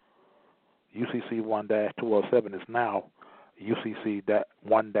 UCC 1-207 is now UCC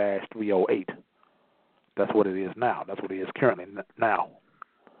 1-308. That's what it is now. That's what it is currently now.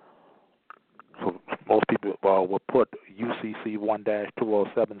 So most people will put UCC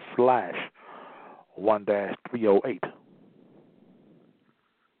 1-207/1-308.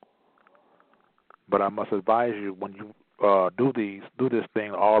 But I must advise you, when you do this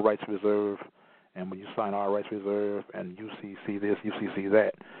thing, all rights reserved, and when you sign all rights reserved and UCC this, UCC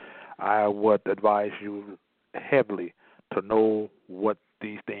that, I would advise you heavily to know what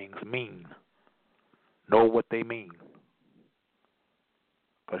these things mean. Know what they mean.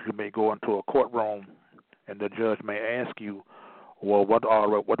 Because you may go into a courtroom and the judge may ask you, well, what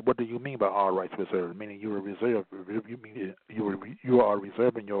do you mean by all rights reserved? Meaning you are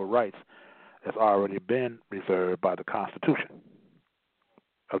reserving your rights that's already been reserved by the Constitution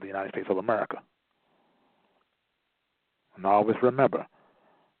of the United States of America. And always remember,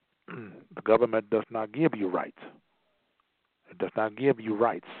 the government does not give you rights. It does not give you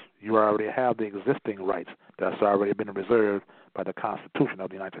rights. You already have the existing rights that's already been reserved by the Constitution of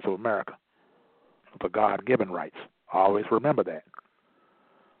the United States of America. The God-given rights. Always remember that.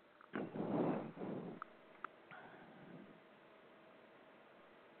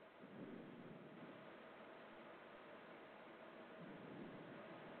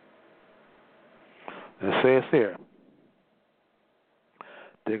 It says here,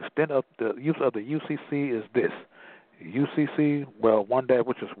 the extent of the use of the UCC is this. UCC,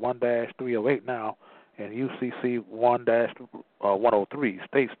 which is 1-308 now, and UCC 1-103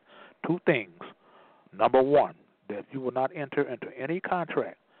 states two things. Number one, that you will not enter into any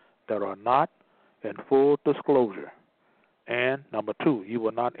contract that are not in full disclosure. And number two, you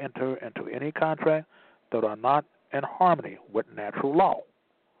will not enter into any contract that are not in harmony with natural law.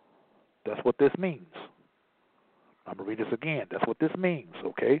 That's what this means. I'm going to read this again. That's what this means,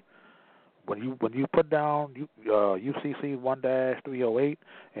 okay? When you put down UCC 1-308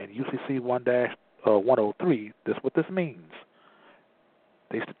 and UCC 1-103, that's what this means.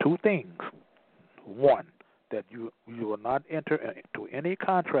 These are two things. One, that you will not enter into any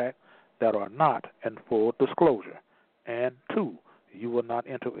contract that are not in full disclosure. And two, you will not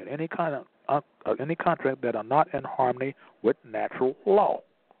enter in any contract that are not in harmony with natural law.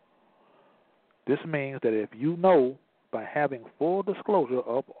 This means that if you know by having full disclosure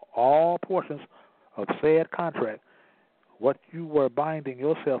of all portions of said contract what you were binding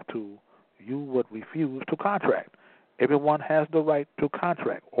yourself to, you would refuse to contract. Everyone has the right to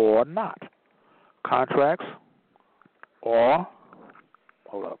contract or not. Contracts are,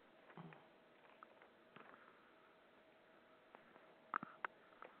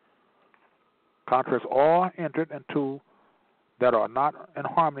 Contracts are entered into that are not in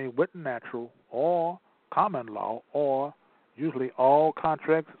harmony with natural or common law, or usually all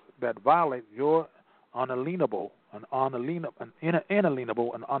contracts that violate your inalienable and unalienable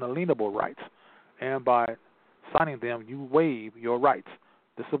rights. And by signing them, you waive your rights.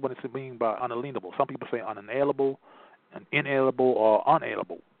 This is what it means by unalienable. Some people say unalienable, inalienable, or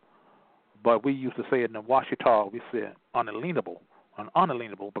unalienable. But we used to say it in Washita, we said unalienable,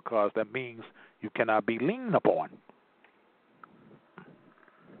 unalienable, because that means you cannot be leaned upon.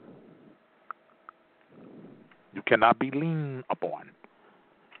 You cannot be leaned upon.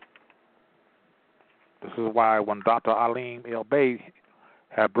 This is why when Dr. Alim El Bey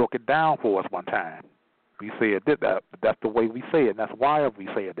had broke it down for us one time, we said that that's the way we say it, and that's why we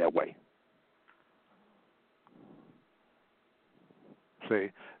say it that way. See,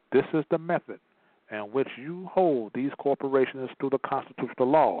 this is the method in which you hold these corporations to the constitutional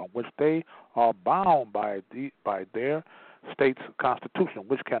law, in which they are bound by their state's constitution,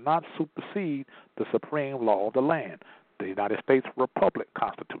 which cannot supersede the supreme law of the land, the United States Republic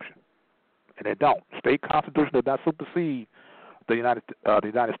Constitution. And they don't. State constitution does not supersede the United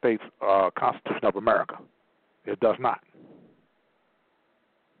States Constitution of America. It does not.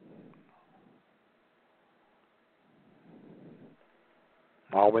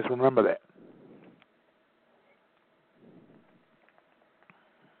 Always remember that.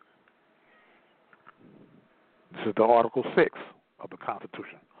 This is the Article 6 of the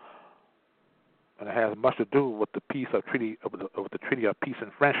Constitution, and it has much to do with the Treaty of Peace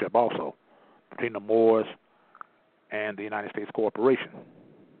and Friendship, also between the Moors and the United States Corporation.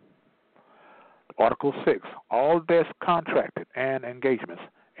 Article 6: all debts contracted and engagements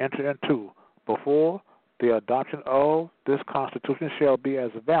entered into before the adoption of this Constitution shall be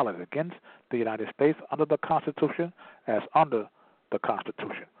as valid against the United States under the Constitution as under the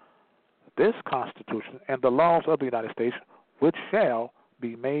Constitution. This Constitution and the laws of the United States, which shall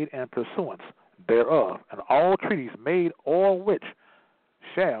be made in pursuance thereof, and all treaties made or which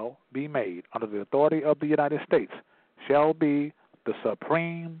shall be made under the authority of the United States, shall be the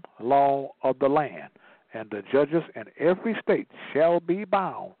supreme law of the land, and the judges in every state shall be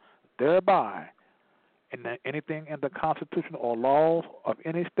bound thereby, in anything in the Constitution or laws of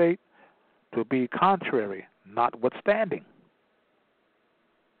any state to be contrary notwithstanding.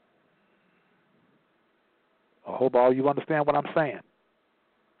 I hope all you understand what I'm saying.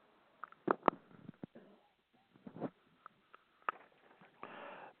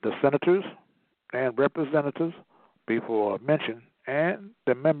 The senators and representatives before mentioned, and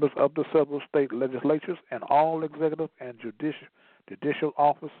the members of the several state legislatures and all executive and judicial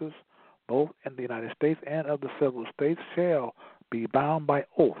officers, both in the United States and of the several states, shall be bound by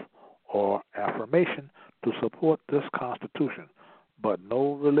oath or affirmation to support this Constitution, but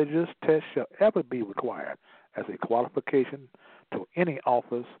no religious test shall ever be required as a qualification to any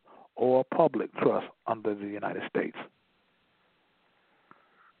office or public trust under the United States.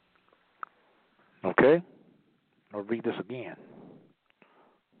 Okay? I'll read this again.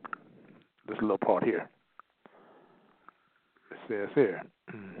 This little part here. It says here,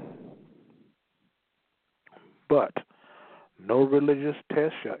 but no religious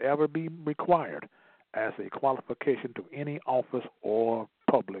test shall ever be required as a qualification to any office or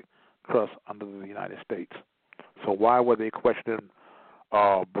public trust under the United States. So why were they questioning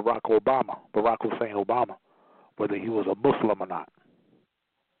Barack Hussein Obama, whether he was a Muslim or not,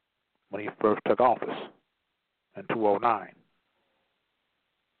 when he first took office in 2009?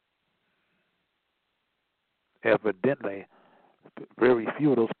 Evidently, very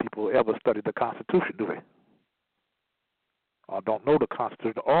few of those people ever studied the Constitution, do they? Or don't know the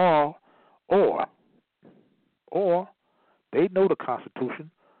Constitution, or they know the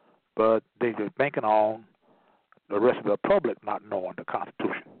Constitution, but they're just banking on the rest of the public not knowing the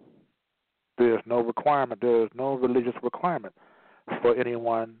Constitution. There's no requirement, there's no religious requirement for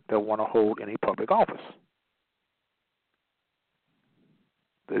anyone that want to hold any public office.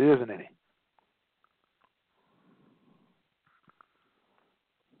 There isn't any.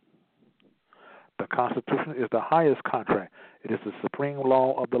 The Constitution is the highest contract. It is the supreme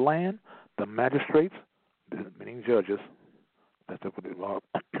law of the land. The magistrates, meaning judges, that's what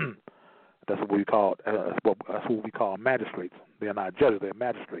we call magistrates. They're not judges; they're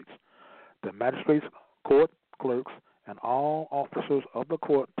magistrates. The magistrates, court clerks, and all officers of the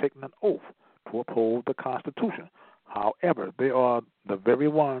court taking an oath to uphold the Constitution. However, they are the very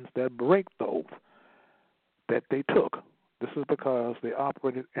ones that break the oath that they took. This is because they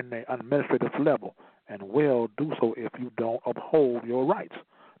operated in the administrative level and will do so if you don't uphold your rights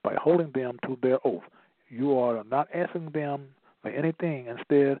by holding them to their oath. You are not asking them for anything.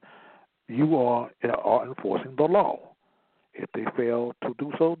 Instead, you are enforcing the law. If they fail to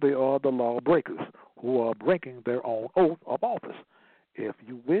do so, they are the lawbreakers who are breaking their own oath of office. If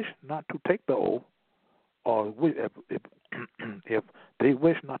you wish not to take the oath, or if they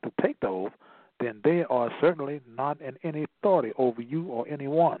wish not to take the oath, then they are certainly not in any authority over you or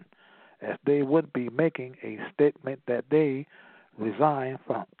anyone, as they would be making a statement that they resign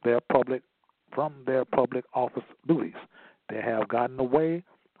from their public office duties. They have gotten away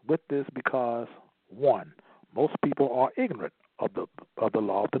with this because, one, most people are ignorant of the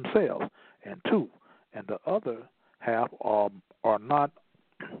law themselves, and two, and the other half are not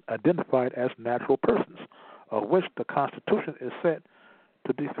identified as natural persons, of which the Constitution is set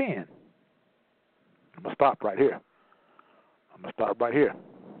to defend. I'm going to stop right here.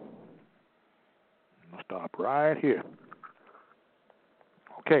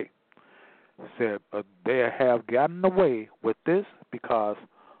 Okay. Said they have gotten away with this because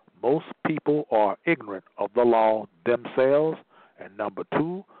most people are ignorant of the law themselves, and number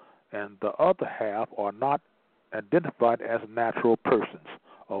two, and the other half are not identified as natural persons,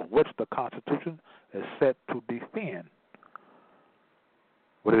 of which the Constitution is set to defend.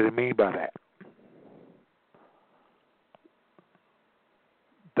 What does it mean by that?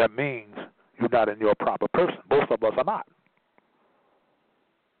 That means you're not in your proper person. Most of us are not.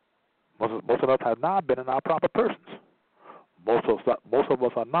 Most of us have not been in our proper persons. Most of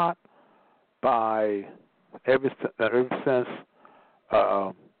us are not by ever since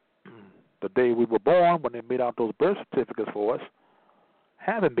the day we were born, when they made out those birth certificates for us,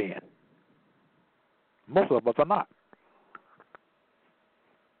 haven't been. Most of us are not.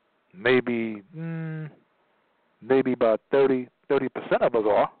 Maybe about 30% of us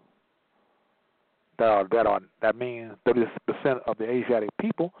are. That means 30% of the Asiatic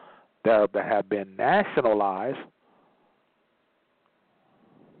people that have been nationalized.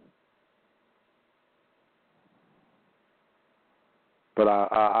 But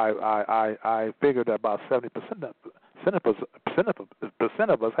I figured that about 70%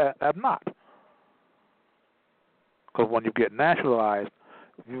 of us have not. Because when you get nationalized,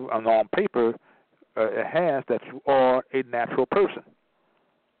 and on paper, it has that you are a natural person.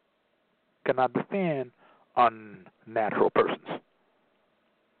 Cannot defend unnatural persons.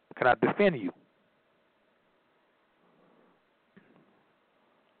 Cannot defend you.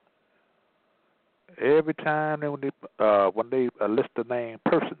 Every time when they list the name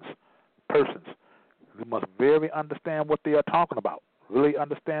persons, you must very understand what they are talking about. Really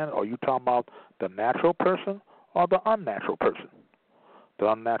understand, are you talking about the natural person or the unnatural person?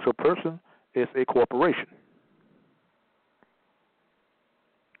 The unnatural person is a corporation.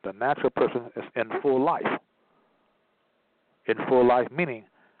 The natural person is in full life. In full life meaning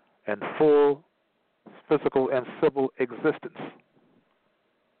in full physical and civil existence.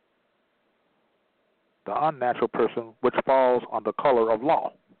 The unnatural person, which falls on the color of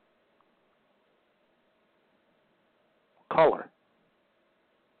law. Color.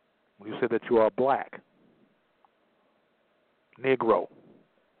 When you say that you are black, Negro,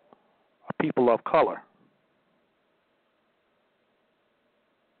 a people of color,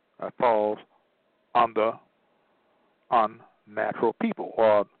 that falls under unnatural people,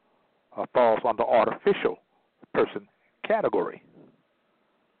 or falls under artificial person category.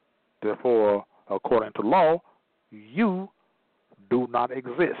 Therefore, according to law, you do not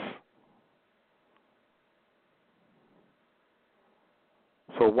exist.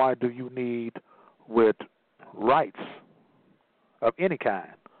 So why do you need with rights of any kind,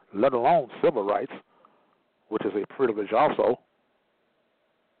 let alone civil rights, which is a privilege also?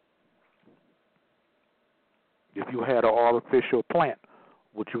 If you had an artificial plant,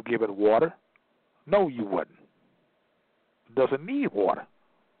 would you give it water? No, you wouldn't. It doesn't need water.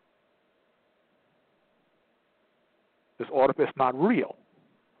 It's not real.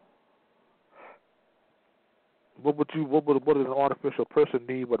 What would an artificial person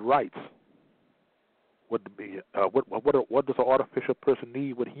need with rights? What does an artificial person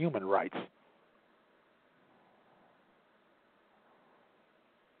need with human rights?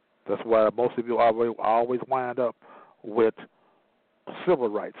 That's why most of you always wind up with civil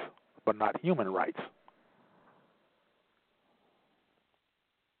rights, but not human rights.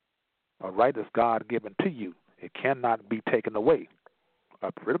 A right is God given to you. It cannot be taken away.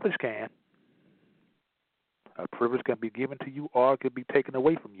 A privilege can. A privilege can be given to you or it can be taken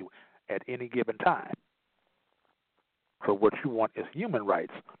away from you at any given time. So what you want is human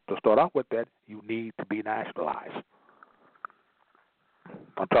rights. To start off with that, you need to be nationalized.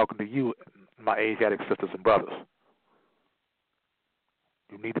 I'm talking to you, my Asiatic sisters and brothers.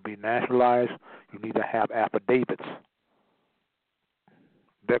 You need to be nationalized. You need to have affidavits,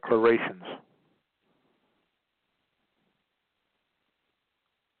 declarations,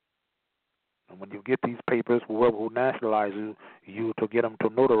 And when you get these papers, whoever who nationalizes you to get them to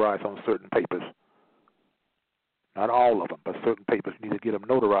notarize on certain papers. Not all of them, but certain papers, you need to get them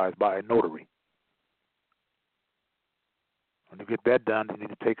notarized by a notary. When you get that done, you need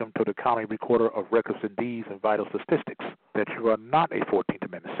to take them to the county recorder of records and deeds and vital statistics that you are not a 14th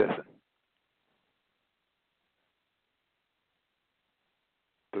Amendment citizen.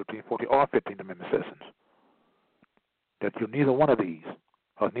 13th, 14th, or 15th Amendment citizens. That you're neither one of these,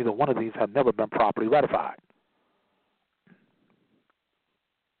 or neither one of these have never been properly ratified.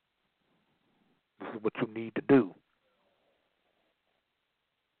 This is what you need to do.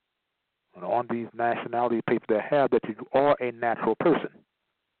 And on these nationality papers that have that you are a natural person,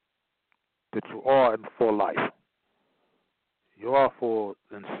 that you are in full life, you are full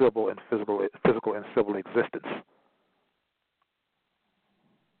in civil and physical and civil existence,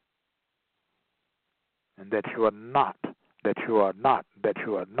 and that you are not the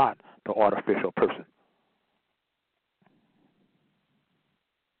artificial person,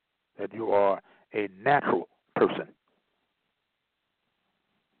 that you are a natural person.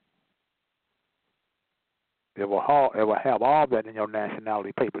 They will have all that in your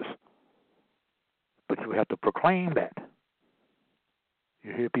nationality papers, but you have to proclaim that.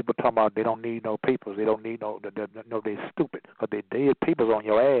 You hear people talking about they don't need no papers, they don't need no, they're stupid, because they did papers on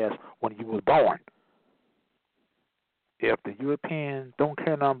your ass when you was born. If the Europeans don't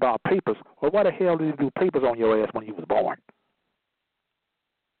care nothing about papers, well, why the hell did they do papers on your ass when you was born?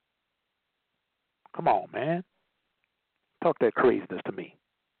 Come on, man. Talk that craziness to me.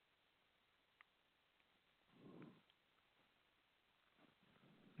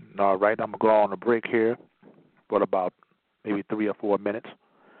 All right, I'm going to go on a break here for about maybe 3 or 4 minutes,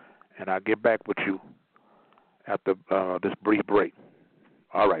 and I'll get back with you after this brief break.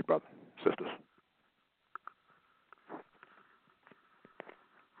 All right, brothers, sisters.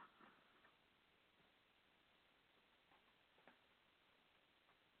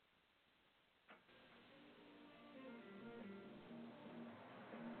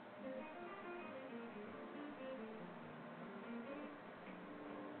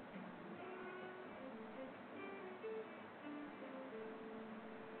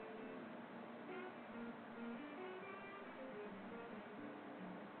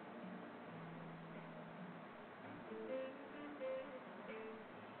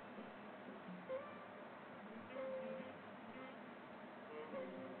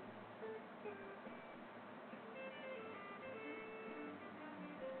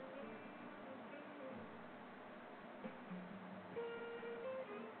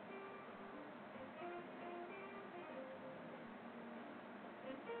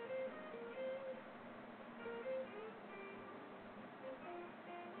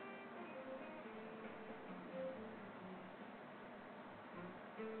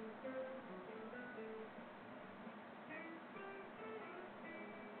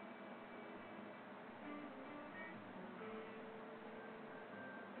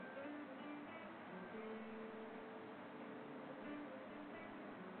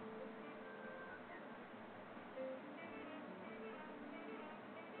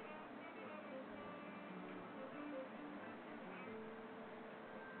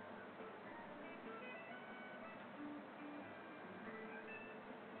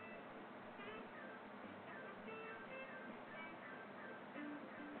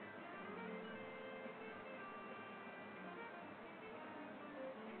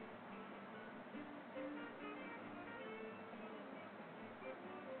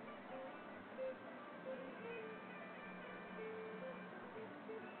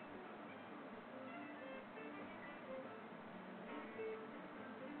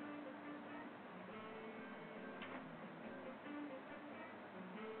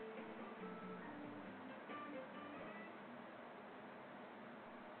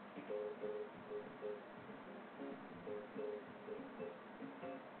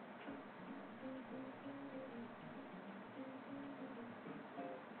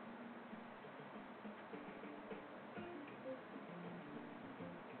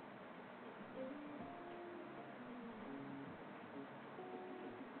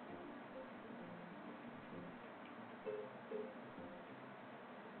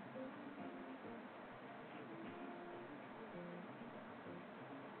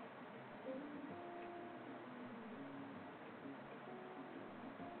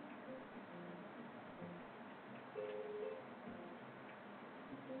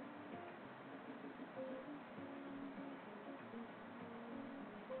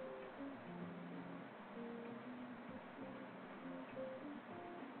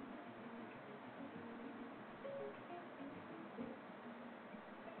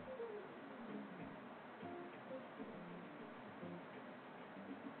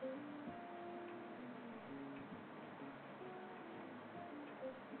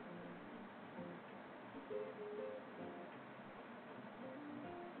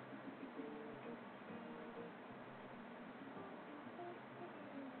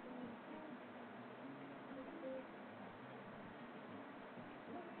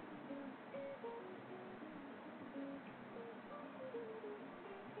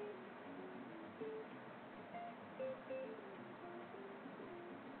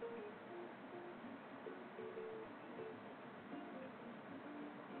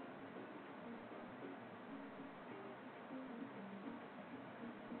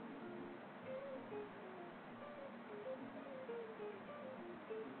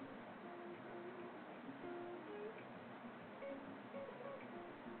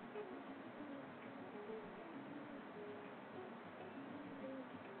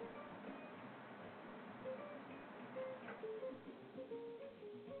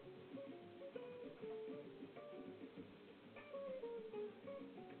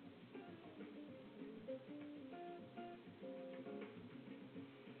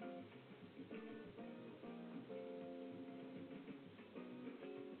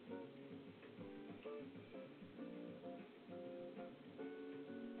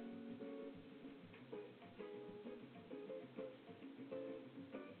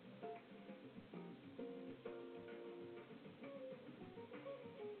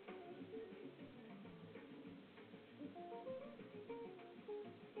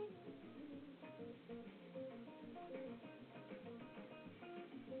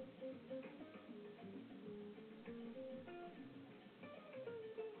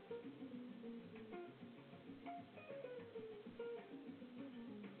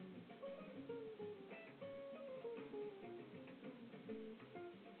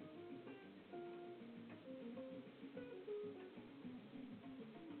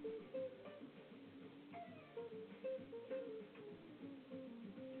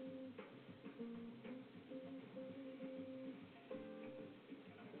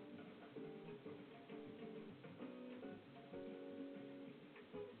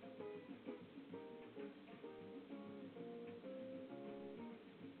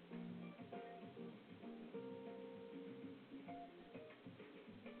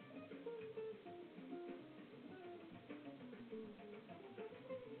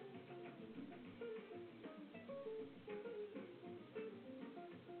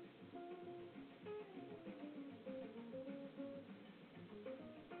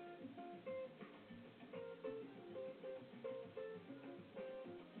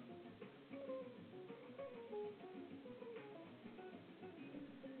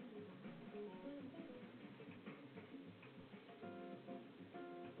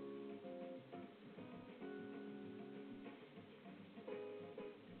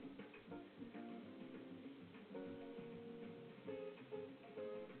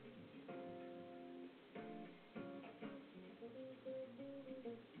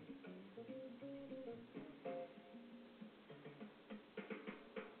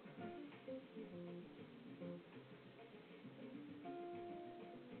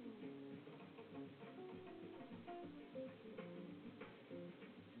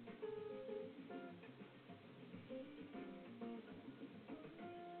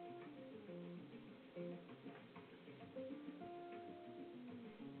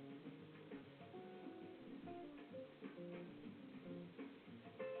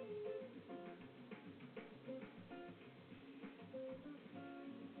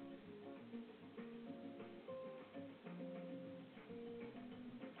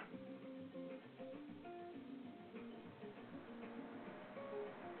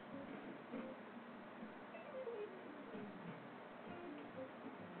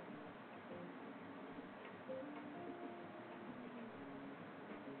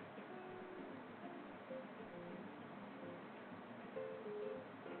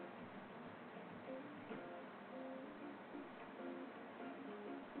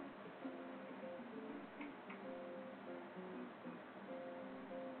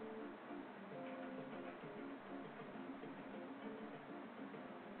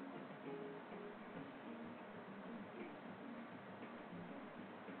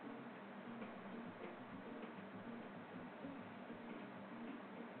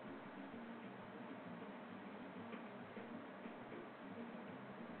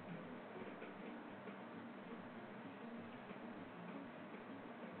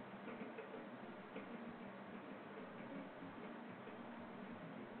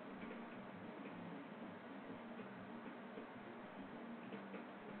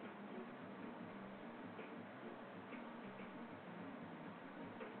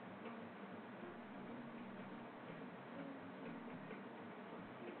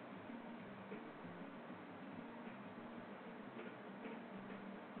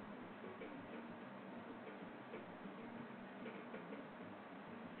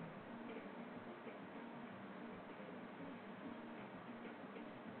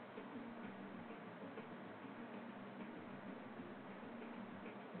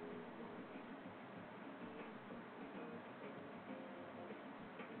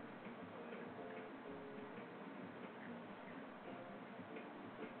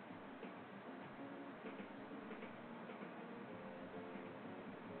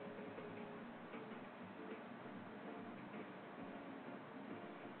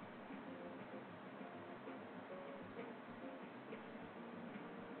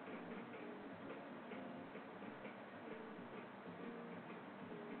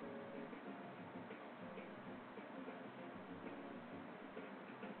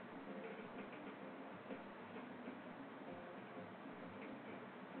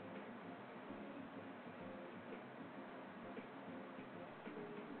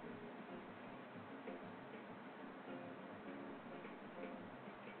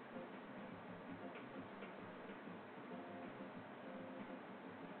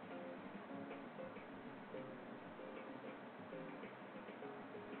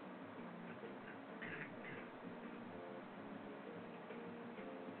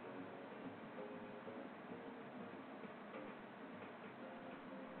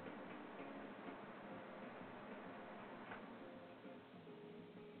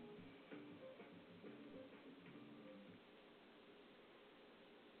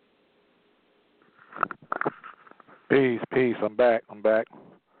 Peace. I'm back.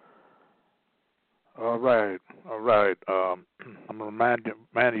 All right. I'm gonna remind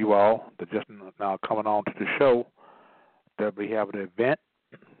you all that just now coming on to the show that we have an event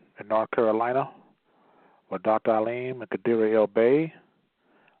in North Carolina with Dr. Aleem and Kadira El Bay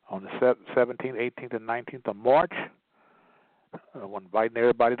on the 17th, 18th, and 19th of March. We're inviting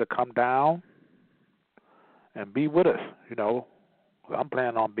everybody to come down and be with us. I'm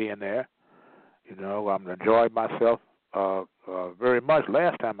planning on being there. I'm enjoying myself very much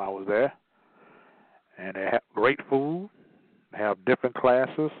last time I was there. And they have great food. They have different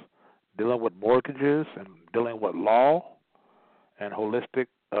classes dealing with mortgages and dealing with law and holistic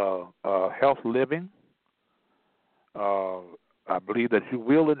health living. I believe that you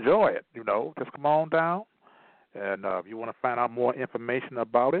will enjoy it. Just come on down. And if you want to find out more information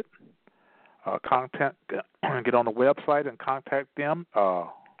about it, get on the website and contact them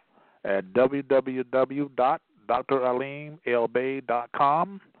at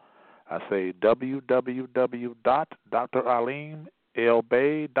www.draleemelbay.com. I say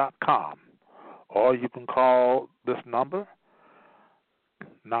www.draleemelbay.com. Or you can call this number,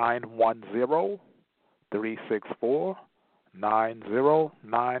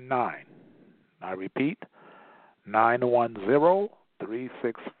 910-364-9099. I repeat,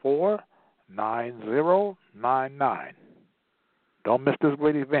 910-364-9099. Don't miss this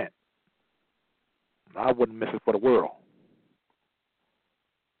great event. I wouldn't miss it for the world.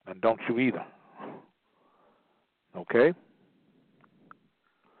 And don't you either. Okay?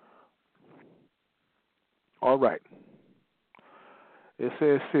 All right. It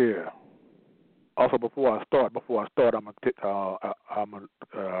says here. Also, before I start, I'm gonna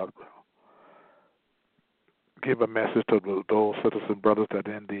give a message to those sisters and brothers that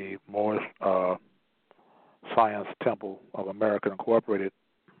are in the Moorish Science Temple of America Incorporated.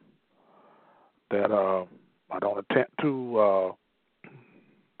 That I don't attempt to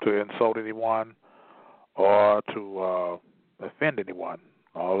insult anyone or to offend anyone.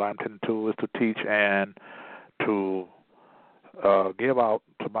 All I'm intending to do is to teach and to give out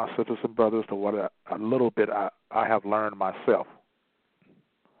to my sisters and brothers to what a little bit I have learned myself.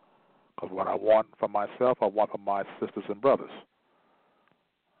 Because what I want for myself, I want for my sisters and brothers.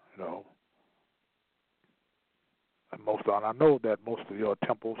 And I know that most of your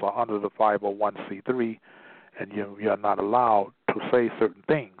temples are under the 501c3, and you're not allowed to say certain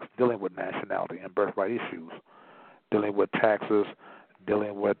things dealing with nationality and birthright issues, dealing with taxes,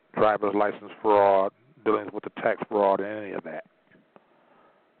 dealing with driver's license fraud, dealing with the tax fraud, and any of that.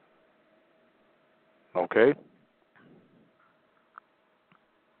 Okay?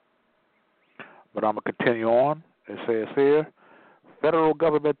 But I'm going to continue on. It says here, federal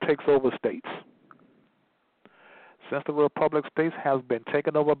government takes over states. Since the Republic states has been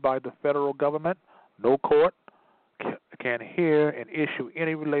taken over by the federal government, no court can hear and issue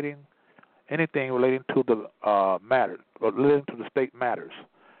anything relating to the matter, or relating to the state matters.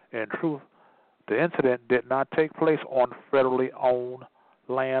 In truth, the incident did not take place on federally owned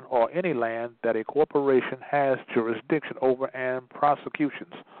land or any land that a corporation has jurisdiction over, and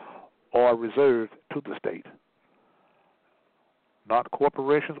prosecutions are reserved to the state, not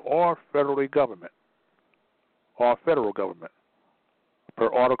corporations or federal government, per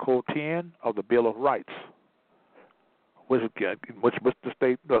Article 10 of the Bill of Rights, which the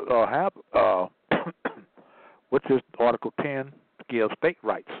state have, which is Article 10 gives state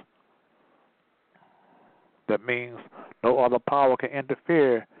rights. That means no other power can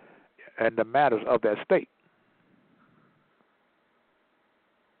interfere in the matters of that state.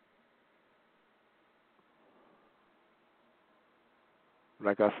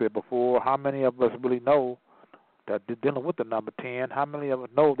 Like I said before, how many of us really know that dealing with the number 10, how many of us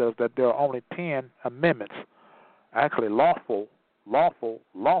know that there are only 10 amendments, actually lawful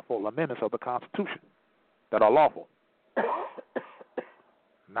amendments of the Constitution that are lawful?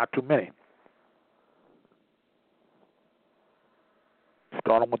 Not too many.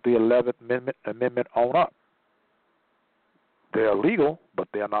 Starting with the 11th Amendment on up. They're legal, but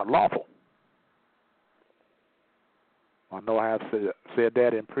they're not lawful. I know I have said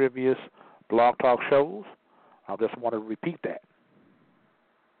that in previous blog talk shows. I just want to repeat that.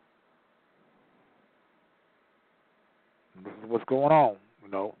 This is what's going on,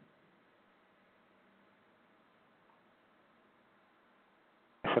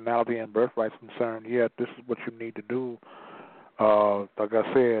 Nationality and birthright concerned, this is what you need to do. Like I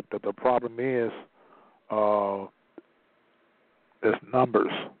said, the problem is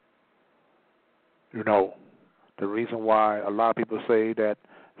numbers. The reason why a lot of people say that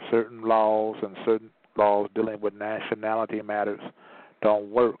certain laws dealing with nationality matters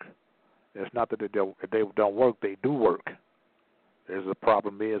don't work It's not that they don't work, they do work. The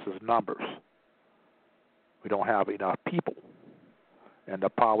problem is numbers. We don't have enough people, and the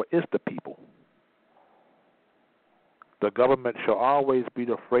power is the people. The government shall always be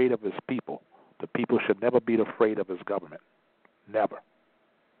afraid of its people. The people should never be afraid of its government. Never.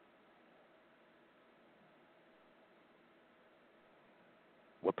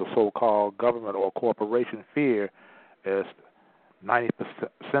 What the so-called government or corporation fear is 90%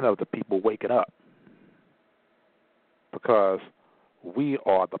 of the people waking up, because we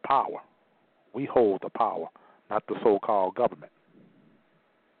are the power. We hold the power, not the so-called government.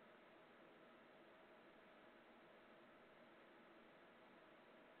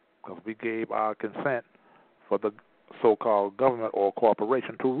 Because we gave our consent for the so-called government or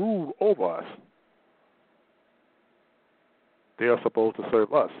corporation to rule over us. They are supposed to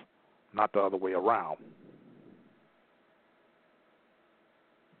serve us, not the other way around.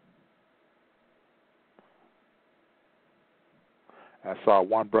 I saw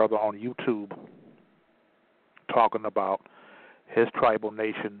one brother on YouTube talking about his tribal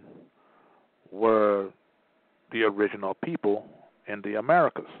nation were the original people in the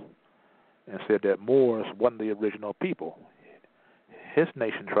Americas, and said that Moors wasn't the original people. His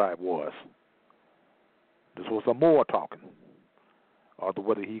nation tribe was. This was a Moor talking, or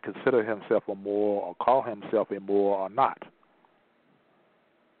whether he considered himself a Moor or call himself a Moor or not.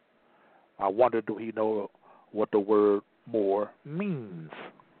 I wonder, do he know what the word Moor means?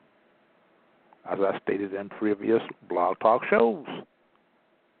 As I stated in previous blog talk shows.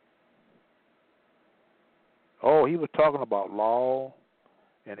 Oh, he was talking about law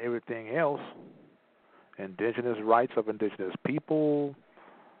and everything else, indigenous rights of indigenous people.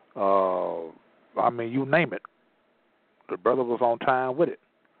 I mean, you name it. The brother was on time with it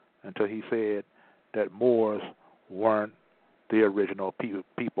until he said that Moors weren't the original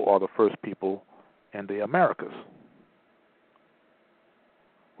people or the first people in the Americas,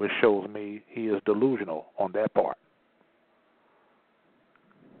 which shows me he is delusional on that part.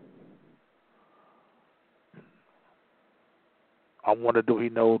 I wonder, do he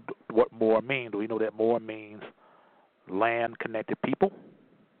know what Moor means? Do he know that Moor means land-connected people?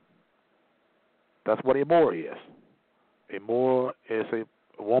 That's what a Moor is. A Moor is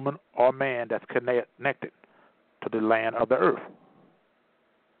a woman or man that's connected to the land of the earth.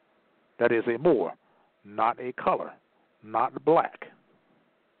 That is a Moor, not a color, not black.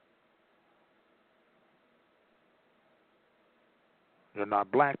 They're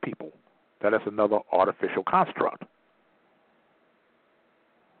not black people. That is another artificial construct.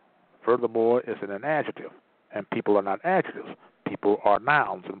 Furthermore, it's an adjective, and people are not adjectives. People are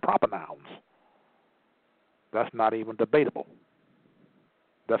nouns and proper nouns. That's not even debatable.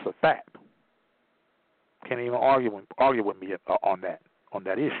 That's a fact. Can't even argue with me on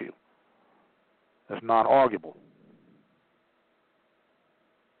that issue. It's non-arguable.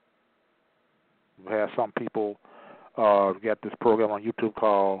 We have some people get this program on YouTube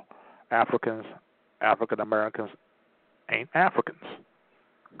called African Americans Ain't Africans.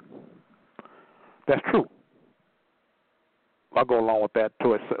 That's true. I go along with that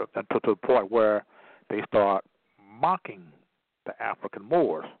to the point where they start mocking the African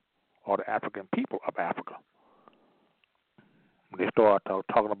Moors or the African people of Africa. They start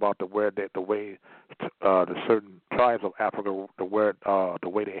talking about the way the certain tribes of Africa, the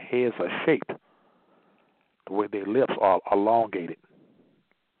way their heads are shaped, the way their lips are elongated.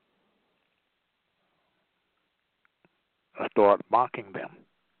 I start mocking them,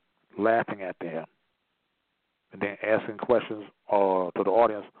 laughing at them, and then asking questions to the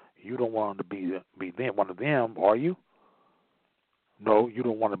audience. You don't want to be them, one of them, are you? No, you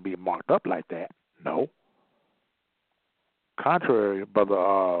don't want to be marked up like that. No. Contrary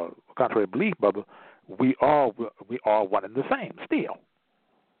belief, brother, we are one and the same still.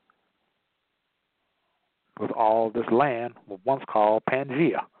 Because all this land was once called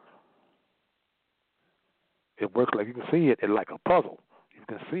Pangea. It works like, you can see it like a puzzle. You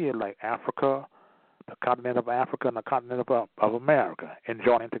can see it like Africa, the continent of Africa and the continent of America, and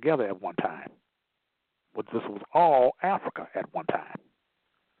joining together at one time. But this was all Africa at one time.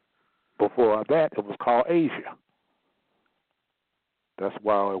 Before that, it was called Asia. That's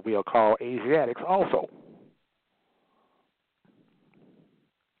why we are called Asiatics also.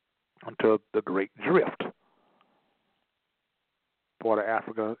 Until the Great Drift. Part of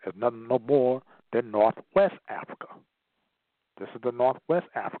Africa is nothing no more than Northwest Africa. This is the Northwest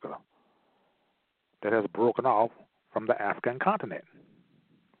Africa that has broken off from the African continent.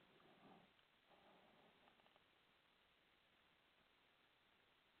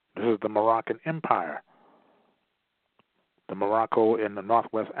 This is the Moroccan Empire. The Morocco in the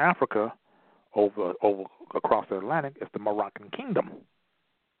Northwest Africa over across the Atlantic is the Moroccan Kingdom.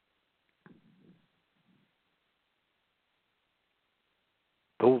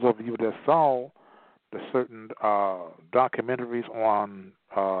 Those of you that saw the certain documentaries on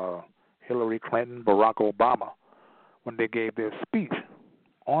Hillary Clinton, Barack Obama, when they gave their speech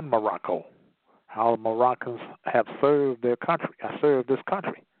on Morocco, how Moroccans have served their country, served this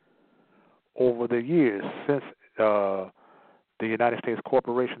country over the years since the United States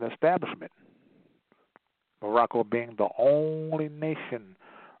corporation establishment. Morocco being the only nation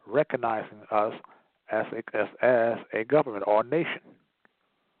recognizing us as a government or nation.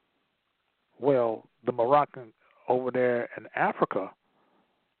 Well, the Moroccan over there in Africa,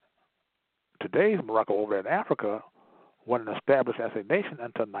 today's Morocco over there in Africa, wasn't established as a nation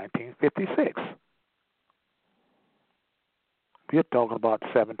until 1956. We're talking about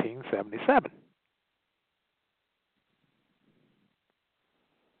 1777.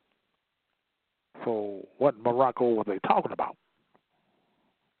 So what Morocco were they talking about?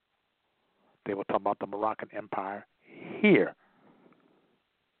 They were talking about the Moroccan Empire here.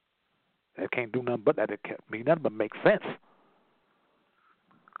 It can't do nothing but that. It can't mean nothing but make sense.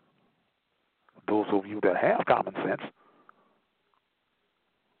 Those of you that have common sense.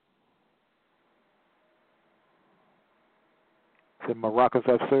 The Moroccans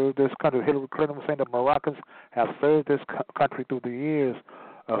have served this country. Hillary Clinton was saying that Moroccans have served this country through the years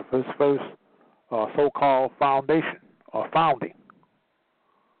of his first so-called foundation or founding.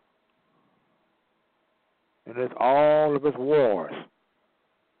 And it's all of its wars.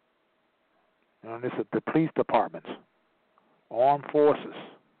 And this is the police departments, armed forces,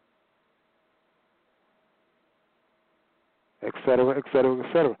 et cetera, et cetera, et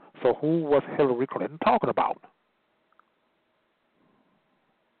cetera. So who was Hillary Clinton talking about?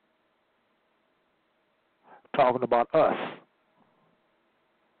 Talking about us.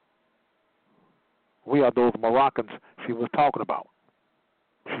 We are those Moroccans she was talking about.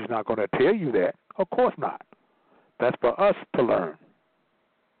 She's not going to tell you that. Of course not. That's for us to learn.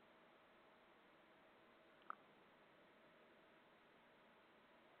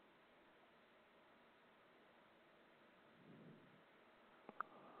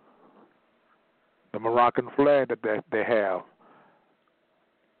 The Moroccan flag that they have,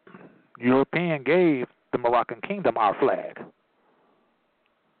 European gave the Moroccan kingdom our flag.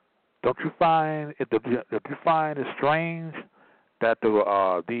 Don't you find it strange that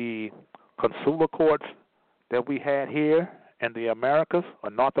the consular courts that we had here in the Americas or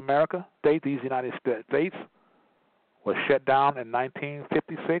North America, these United States, was shut down in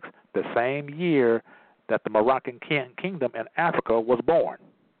 1956, the same year that the Moroccan kingdom in Africa was born,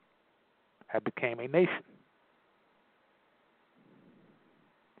 had became a nation.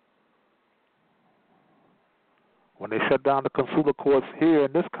 When they shut down the consular courts here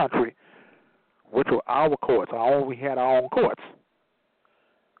in this country, which were our courts, we had our own courts.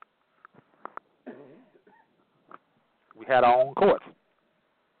 We had our own courts.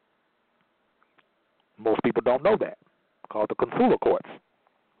 Most people don't know that, called the consular courts.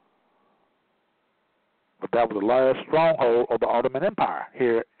 But that was the last stronghold of the Ottoman Empire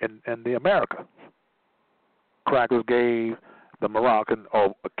here in the Americas. Crackers gave the Moroccan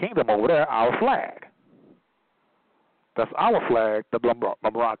kingdom over there our flag. That's our flag that the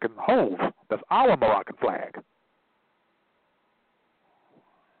Moroccan holds. That's our Moroccan flag.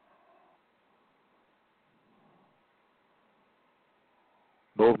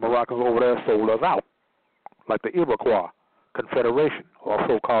 Those Moroccans over there sold us out, like the Iroquois Confederation or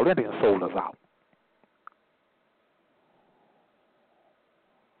so-called Indians sold us out.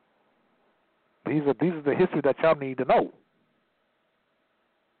 These are the history that y'all need to know.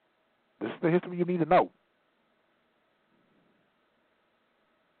 This is the history you need to know.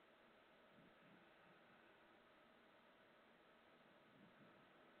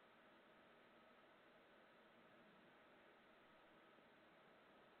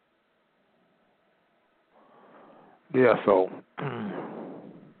 Yeah, so I'm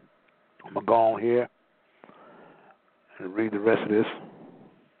going to go on here and read the rest of this.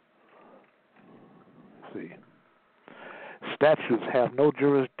 Let's see. Statutes have no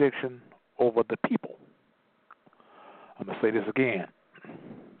jurisdiction over the people. I'm going to say this again.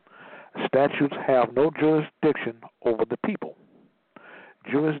 Statutes have no jurisdiction over the people.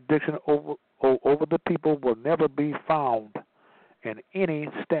 Jurisdiction over the people will never be found in any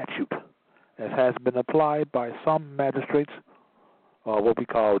statute, as has been applied by some magistrates, what we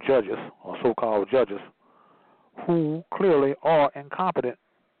call judges, or so-called judges, who clearly are incompetent,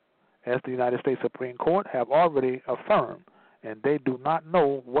 as the United States Supreme Court have already affirmed, and they do not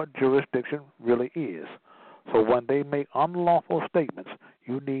know what jurisdiction really is. So when they make unlawful statements,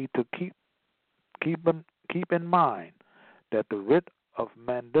 you need to keep Keep in mind that the writ of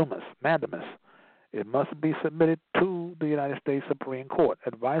mandamus, it must be submitted to the United States Supreme Court,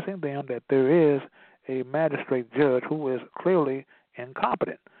 advising them that there is a magistrate judge who is clearly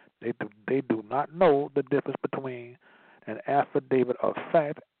incompetent. They do not know the difference between an affidavit of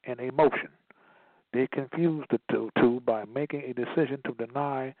fact and a motion. They confuse the two by making a decision to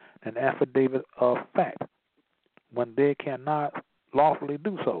deny an affidavit of fact when they cannot lawfully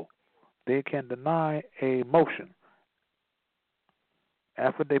do so. They can deny a motion.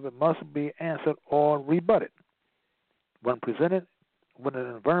 Affidavit must be answered or rebutted. When presented with an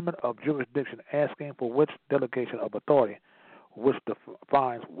environment of jurisdiction asking for which delegation of authority which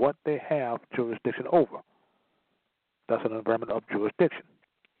defines what they have jurisdiction over. That's an environment of jurisdiction.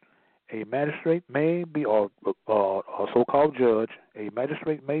 A magistrate may be, or a so-called judge, a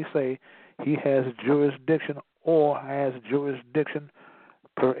magistrate may say he has jurisdiction or has jurisdiction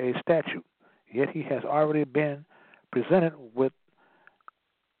per a statute, yet he has already been presented with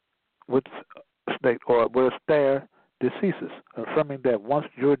state or with stare decisis, affirming that once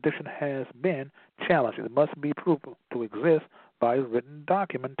jurisdiction has been challenged, it must be proven to exist by written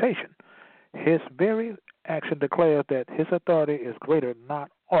documentation. His very action declares that his authority is greater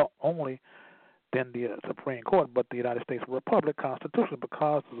not only than the Supreme Court, but the United States Republic Constitution,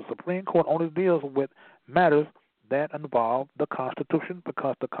 because the Supreme Court only deals with matters that involve the Constitution,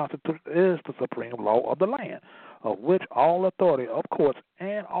 because the Constitution is the supreme law of the land, of which all authority of courts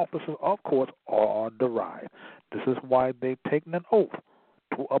and officers of courts are derived. This is why they've taken an oath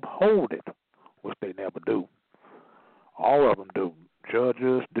to uphold it, which they never do. All of them do.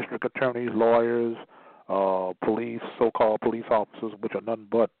 Judges, district attorneys, lawyers, police, so-called police officers, which are nothing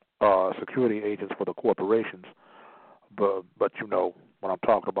but security agents for the corporations. But you know when I'm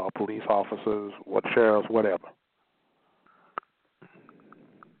talking about police officers, what sheriffs, whatever.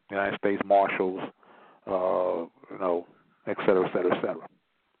 United States Marshals, et cetera, et cetera, et cetera.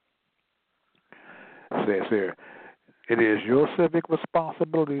 It says here, it is your civic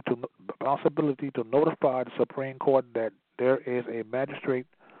responsibility to notify the Supreme Court that there is a magistrate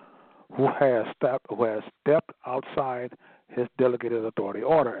who has stepped outside his delegated authority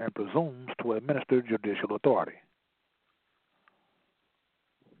order and presumes to administer judicial authority.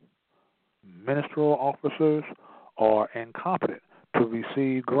 Ministerial officers are incompetent to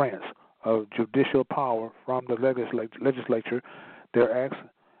receive grants of judicial power from the legislature. Their acts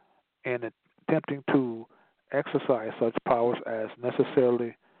in attempting to exercise such powers as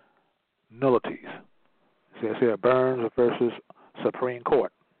necessarily nullities. It says here, Burns versus Supreme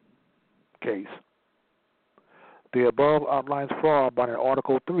Court case. The above outlines fraud by an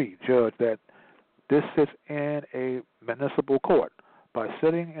Article 3 judge that this sits in a municipal court. By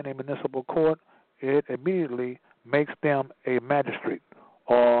sitting in a municipal court, it immediately makes them a magistrate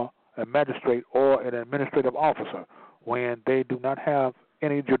or an administrative officer when they do not have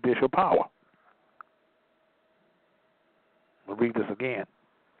any judicial power. We'll read this again.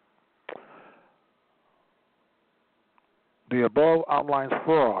 The above outlines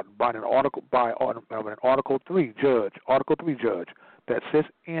fraud by an Article 3 judge that sits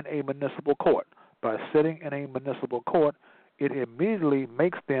in a municipal court. By sitting in a municipal court, it immediately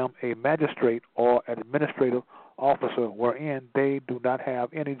makes them a magistrate or administrative officer wherein they do not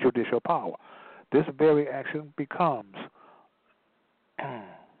have any judicial power. This very action becomes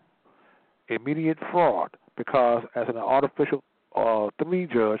immediate fraud because as an Article 3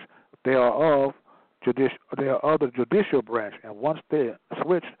 judge, they are of the judicial branch, and once they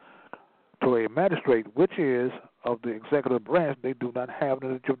switch to a magistrate, which is of the executive branch, they do not have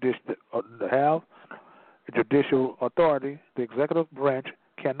the judicial authority. The executive branch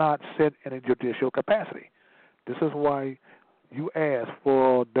cannot sit in a judicial capacity. This is why you ask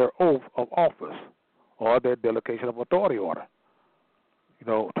for their oath of office or their delegation of authority order,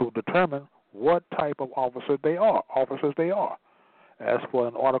 to determine what type of officers they are. As for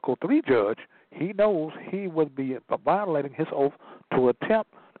an Article 3 judge, he knows he would be violating his oath to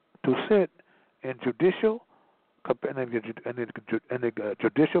attempt to sit in the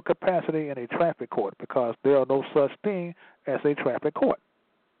judicial capacity in a traffic court, because there are no such thing as a traffic court.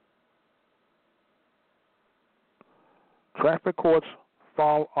 Traffic courts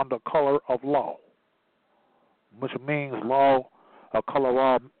fall under color of law, which means a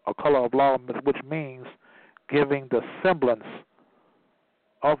color of law, which means giving the semblance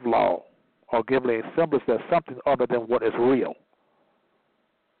of law, or giving a semblance that's something other than what is real.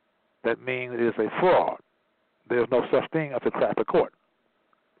 That means it is a fraud. There's no such thing as a traffic court.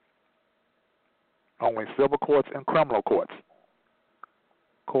 Only civil courts and criminal courts.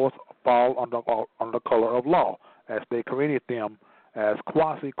 Courts fall under color of law, as they created them as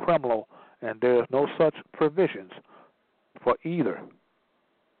quasi-criminal and there is no such provisions for either.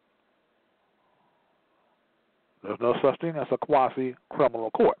 There's no such thing as a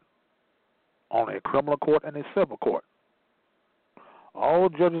quasi-criminal court. Only a criminal court and a civil court. All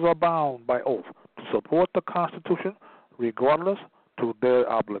judges are bound by oath to support the Constitution regardless to their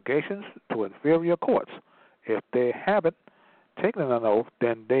obligations to inferior courts. If they haven't taken an oath,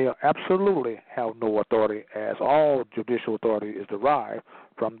 then they absolutely have no authority, as all judicial authority is derived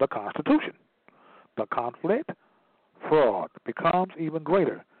from the Constitution. The conflict, fraud, becomes even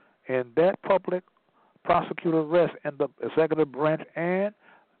greater in that public prosecutor rests in the executive branch, and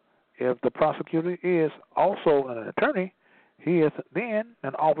if the prosecutor is also an attorney, he is then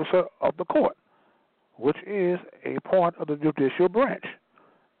an officer of the court, which is a part of the judicial branch.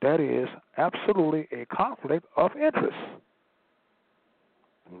 That is absolutely a conflict of interest.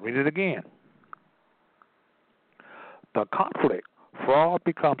 Read it again. The conflict, fraud,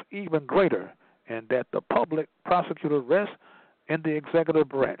 becomes even greater in that the public prosecutor rests in the executive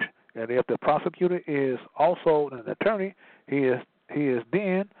branch, and if the prosecutor is also an attorney, he is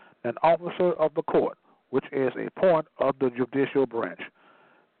then an officer of the court, which is a part of the judicial branch.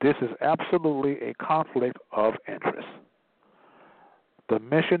 This is absolutely a conflict of interest. The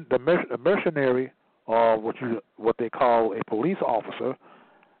mercenary, or what they call a police officer,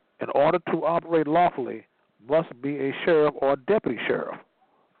 in order to operate lawfully, must be a sheriff or a deputy sheriff.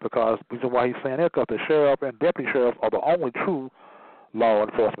 Because the reason why he's saying that, because the sheriff and deputy sheriff are the only true law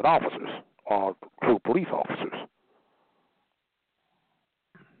enforcement officers, or true police officers,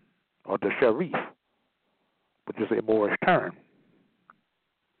 or the sheriff, which is a Moorish term.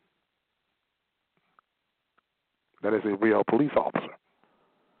 That is a real police officer.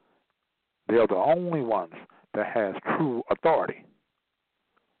 They are the only ones that has true authority,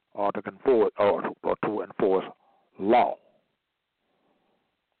 or to enforce law.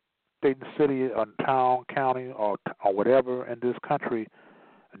 State and city, or town, county, or whatever in this country,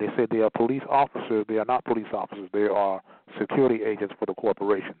 they say they are police officers. They are not police officers. They are security agents for the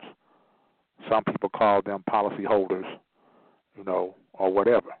corporations. Some people call them policy holders, or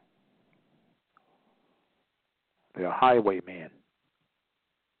whatever. They are highwaymen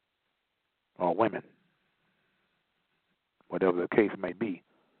or women, whatever the case may be.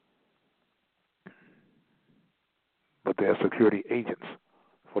 But they are security agents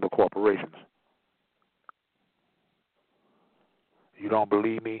for the corporations. You don't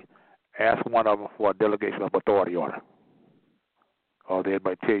believe me? Ask one of them for a delegation of authority order. Or they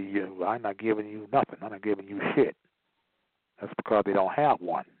might tell you, I'm not giving you nothing. I'm not giving you shit. That's because they don't have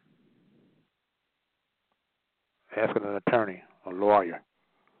one. Ask an attorney, a lawyer.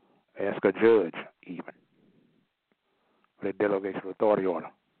 Ask a judge, even, for a delegation of authority order.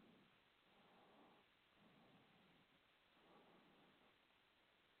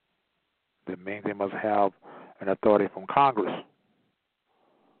 That means they must have an authority from Congress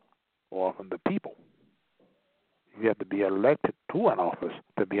or from the people. You have to be elected to an office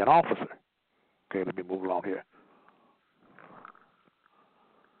to be an officer. Okay, let me move along here.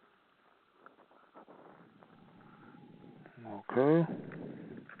 Okay.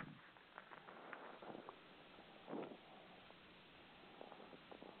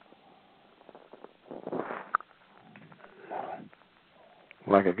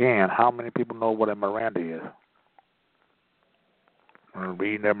 Like again, how many people know what a Miranda is? Or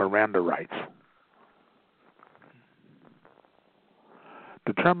reading their Miranda rights.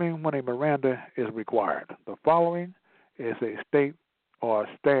 Determining when a Miranda is required. The following is a state or a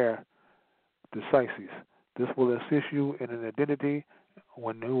stare decisis. This will assist you in an identity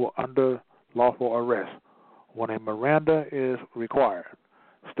when you are under lawful arrest. When a Miranda is required,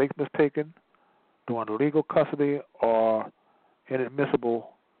 statements taken during legal custody are inadmissible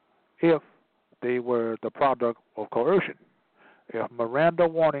if they were the product of coercion. If Miranda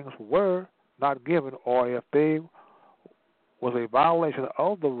warnings were not given, or if they was a violation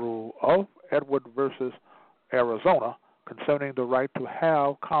of the rule of Edward versus Arizona concerning the right to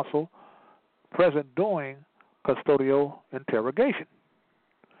have counsel present during custodial interrogation.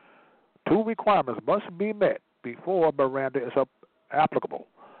 Two requirements must be met before Miranda is applicable.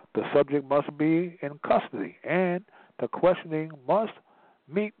 The subject must be in custody, and the questioning must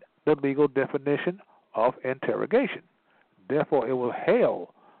meet the legal definition of interrogation. Therefore, it was held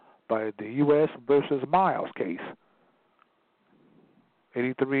by the U.S. versus Miles case,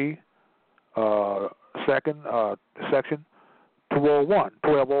 83, section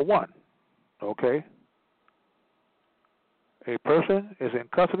 1201. Okay? A person is in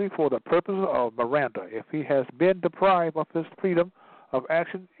custody for the purpose of Miranda if he has been deprived of his freedom of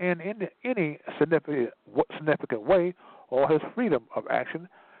action in any significant way, or his freedom of action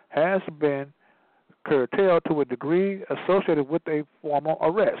has been curtailed to a degree associated with a formal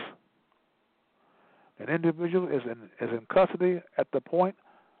arrest. An individual is in custody at the point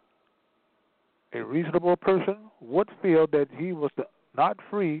a reasonable person would feel that he was not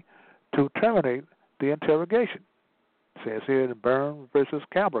free to terminate the interrogation. It says here in the Byrne versus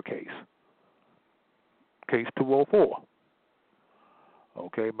Campbell case 204.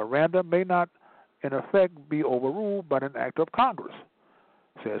 Okay, Miranda may not, in effect, be overruled by an act of Congress.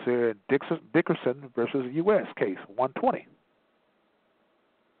 It says here in Dickerson versus U.S. case 120.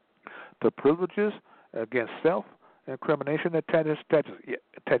 The privileges against self-incrimination attaches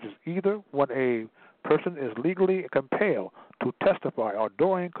either when a person is legally compelled to testify or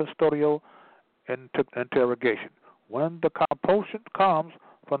during custodial interrogation, when the compulsion comes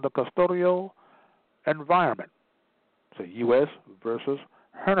from the custodial environment. So U.S. versus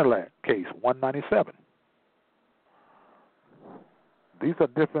Herneland case 197. These are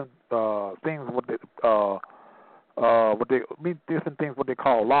different things. What they mean, different things. What they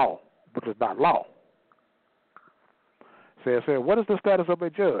call law, which is not law. Says here, what is the status of a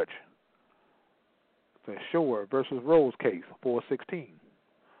judge? Says Shore versus Rose case 416.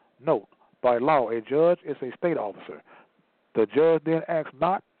 Note: by law, a judge is a state officer. The judge then acts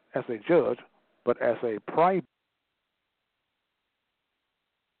not as a judge, but as a private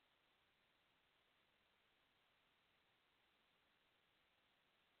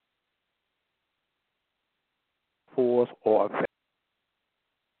force or effect.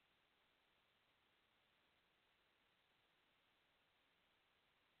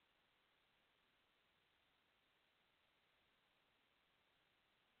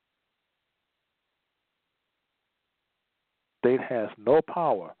 State has no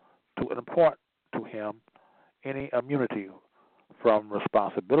power to impart to him any immunity from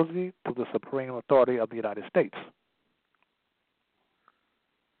responsibility to the supreme authority of the United States.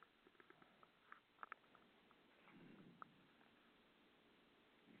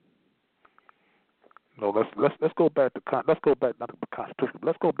 No, let's go back to not the Constitution.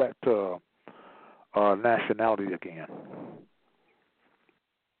 Let's go back to nationality again.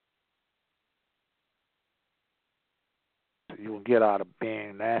 You can get out of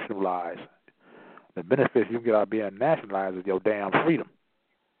being nationalized. The benefits you can get out of being nationalized is your damn freedom.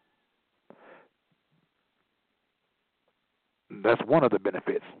 That's one of the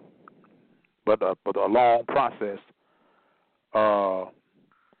benefits. But a long process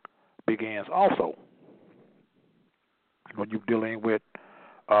begins also when you're dealing with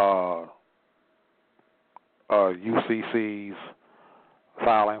UCC's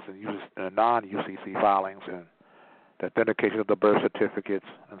filings and non-UCC filings and the authentication of the birth certificates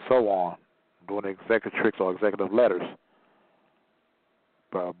and so on, doing executrix or executive letters.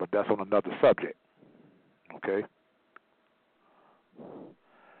 But that's on another subject. Okay?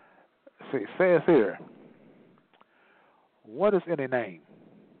 See, it says here, what is in a name?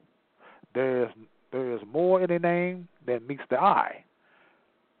 There is more in a name than meets the eye.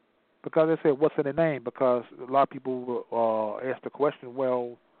 Because they say, what's in a name? Because a lot of people ask the question,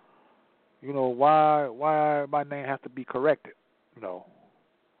 well, you know, why my name has to be corrected? You know,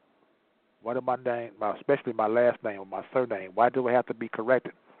 why did my name, especially my last name or my surname, why do it have to be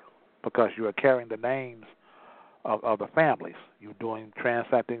corrected? Because you are carrying the names of the families. You're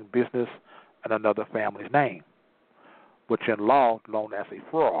transacting business in another family's name, which in law is known as a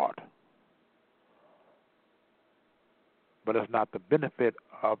fraud. But it's not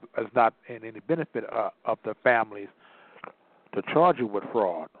in any benefit of the families to charge you with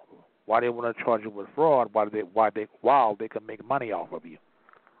fraud. Why they want to charge you with fraud? While they can make money off of you.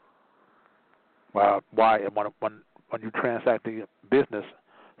 Why when you transact the business,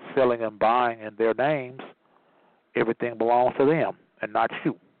 selling and buying in their names, everything belongs to them and not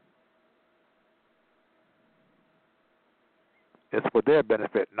you. It's for their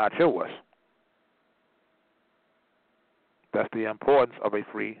benefit, not yours. That's the importance of a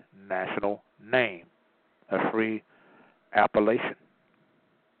free national name, a free appellation.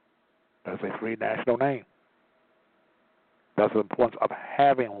 That's a free national name. That's the importance of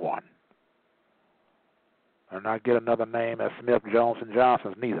having one. And not get another name as Smith, Jones, and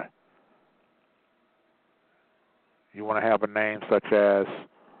Johnson's neither. You want to have a name such as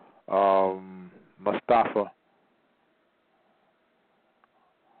Mustafa,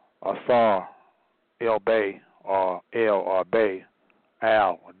 Asar, El Bay, or El or Bay,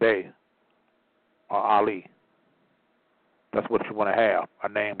 Al or Day, or Ali. That's what you want to have, a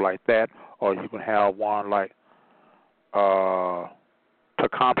name like that. Or you can have one like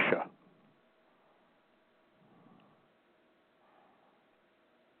Tecumseh.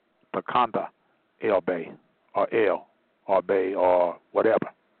 Tecumseh, El Bay, or El, or Bay, or whatever.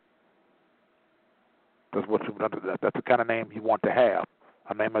 That's the kind of name you want to have.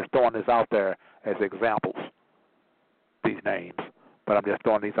 I mean, I'm just throwing this out there as examples, these names, but I'm just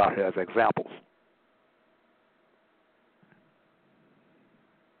throwing these out here as examples.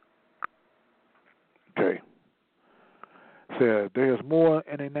 Okay. So there's more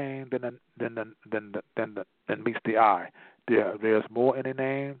in a name than meets the eye. There's more in a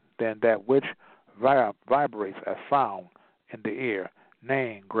name than that which vibrates as sound in the ear.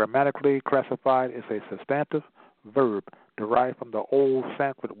 Name, grammatically classified, is a substantive verb derived from the old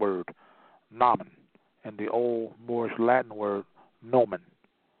Sanskrit word nomen and the old Moorish Latin word nomen.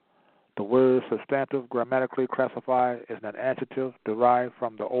 The word substantive, grammatically classified, is an adjective derived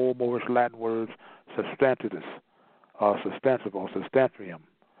from the old Moorish Latin words substantivus, substantive or substantium,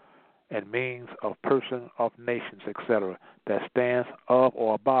 and means of person, of nations, etc., that stands of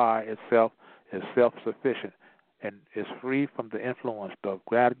or by itself, is self-sufficient, and is free from the influence, the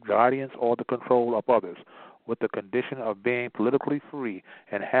guidance, or the control of others, with the condition of being politically free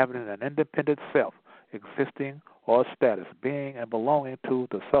and having an independent self, existing or status, being and belonging to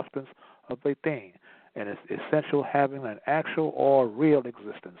the substance of a thing, and is essential having an actual or real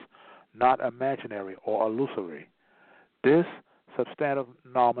existence, not imaginary or illusory. This substantive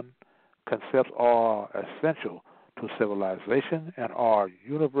nomen concepts are essential to civilization and are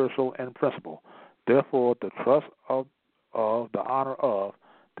universal in principle. Therefore, the trust of the honor of,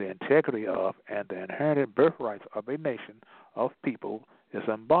 the integrity of, and the inherent birthrights of a nation of people is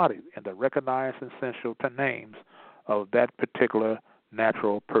embodied in the recognized essential to names of that particular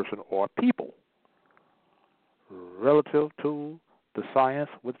natural person or people. Relative to the science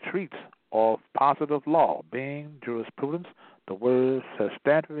which treats of positive law, being jurisprudence, the word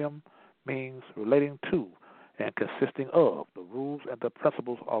substantium means relating to and consisting of the rules and the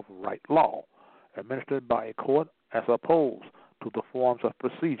principles of right law, administered by a court as opposed to the forms of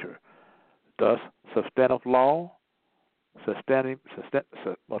procedure. Thus, substantive law,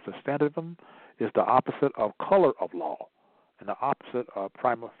 substantivism, is the opposite of color of law, and the opposite of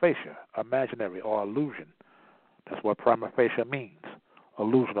prima facie, imaginary or illusion. That's what prima facie means,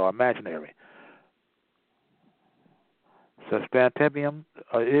 illusion or imaginary. Substantivism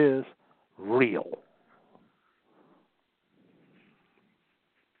is real.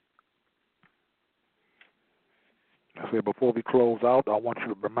 I said before we close out, I want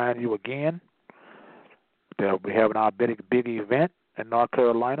to remind you again that we're having our big event in North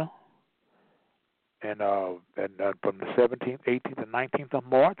Carolina, and from the 17th, 18th, and 19th of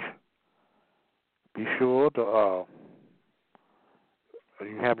March. Be sure to, if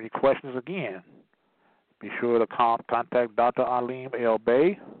you have any questions again, be sure to contact Dr. Aleem L.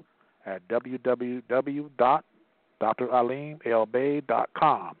 Bey at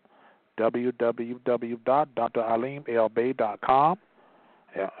www.draleemlbey.com. www.draleemlbey.com.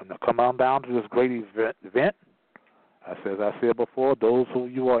 And come on down to this great event. As I said before, those who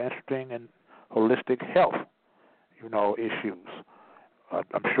you are interested in holistic health, issues,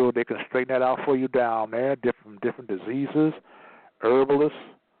 I'm sure they can straighten that out for you down there. Different diseases, herbalists,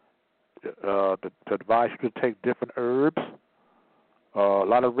 to advise you to take different herbs, a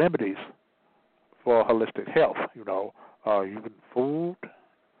lot of remedies for holistic health. You can food,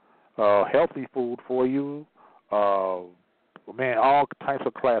 healthy food for you. All types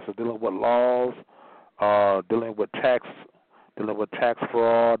of classes dealing with laws, dealing with tax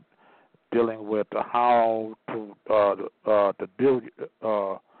fraud, dealing with how to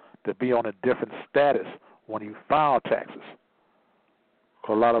be on a different status when you file taxes.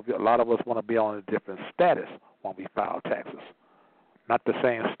 A lot of us want to be on a different status when we file taxes, not the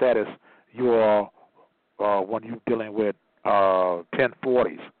same status you are when you're dealing with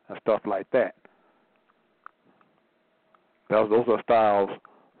 1040s and stuff like that. Those are styles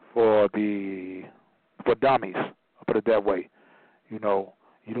for dummies. I'll put it that way. You don't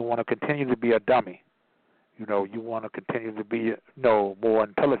want to continue to be a dummy. You want to continue to be more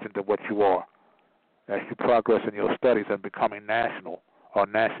intelligent than what you are as you progress in your studies and becoming national or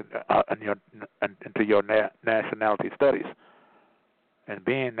into your nationality studies and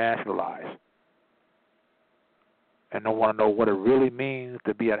being nationalized. And don't want to know what it really means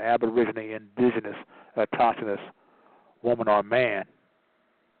to be an Aborigine, indigenous, autochthonous woman or man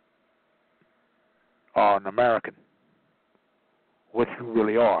or an American, which you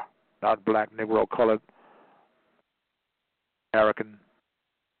really are, not black, Negro, colored, American.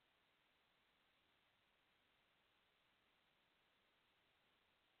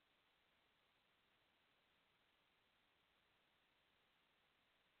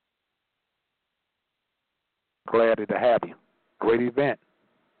 Glad to have you. Great event.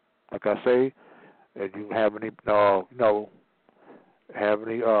 Like I say, if you have any,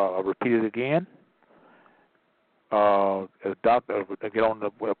 repeat it again. get on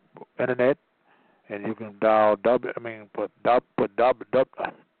the internet, and you can dial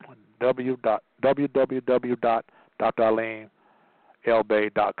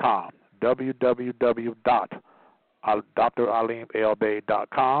www.draleembay.com,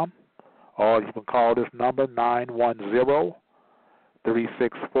 www.draleembay.com, or you can call this number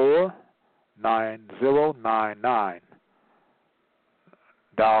 910-364-9099.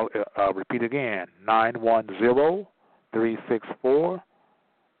 Dial. Repeat again.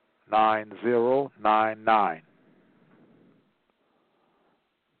 910-364-9099.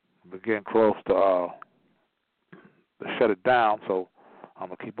 We're getting close to shut it down, so I'm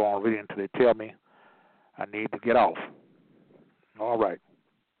gonna keep on reading until they tell me I need to get off. All right.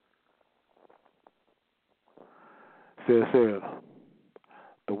 Says the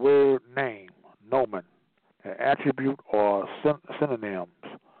word name, nomen, an attribute or synonyms.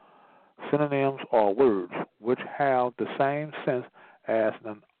 Synonyms are words which have the same sense as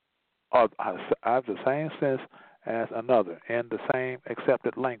another in the same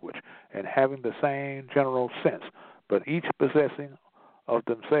accepted language and having the same general sense, but each possessing of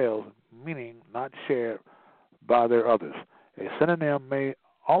themselves meaning not shared by their others. A synonym may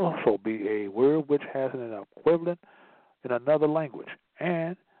also be a word which has an equivalent in another language,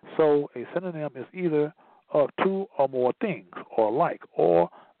 and so a synonym is either of two or more things, or like, or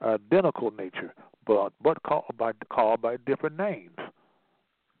identical nature, but called by different names.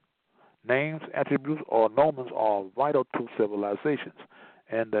 Names, attributes, or nomens are vital to civilizations,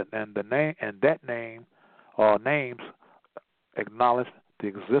 and that name or names acknowledge the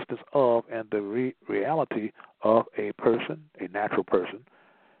existence of and the reality of a person, a natural person,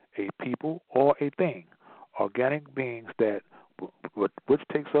 a people, or a thing, organic beings which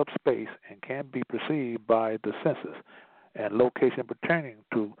takes up space and can be perceived by the senses, and location pertaining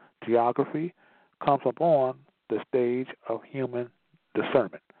to geography comes upon the stage of human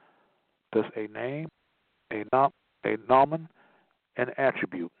discernment. Thus, a name, a nomen, an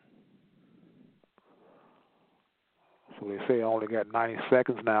attribute. So they say I only got 90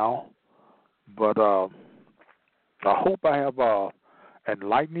 seconds now, but I hope I have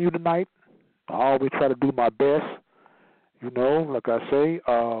enlightened you tonight. I always try to do my best. Like I say,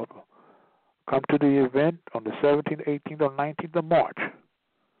 come to the event on the 17th, 18th, or 19th of March.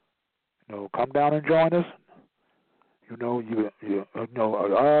 Come down and join us. You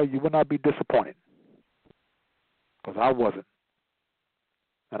will not be disappointed, because I wasn't,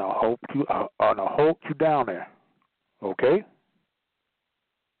 and I hope you down there. Okay.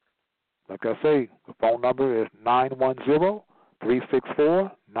 Like I say, the phone number is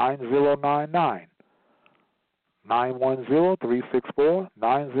 910-364-9099.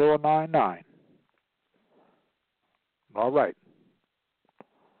 910-364-9099. All right.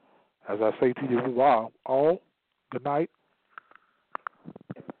 As I say to you all, good night.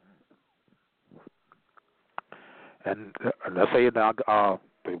 And let's say now,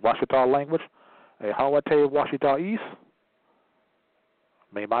 the Washita language, a Hawate Washita East,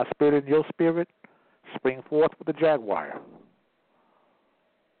 may my spirit and your spirit spring forth with the jaguar.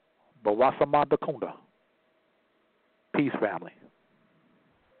 Bawasama Dakunda. Peace, family.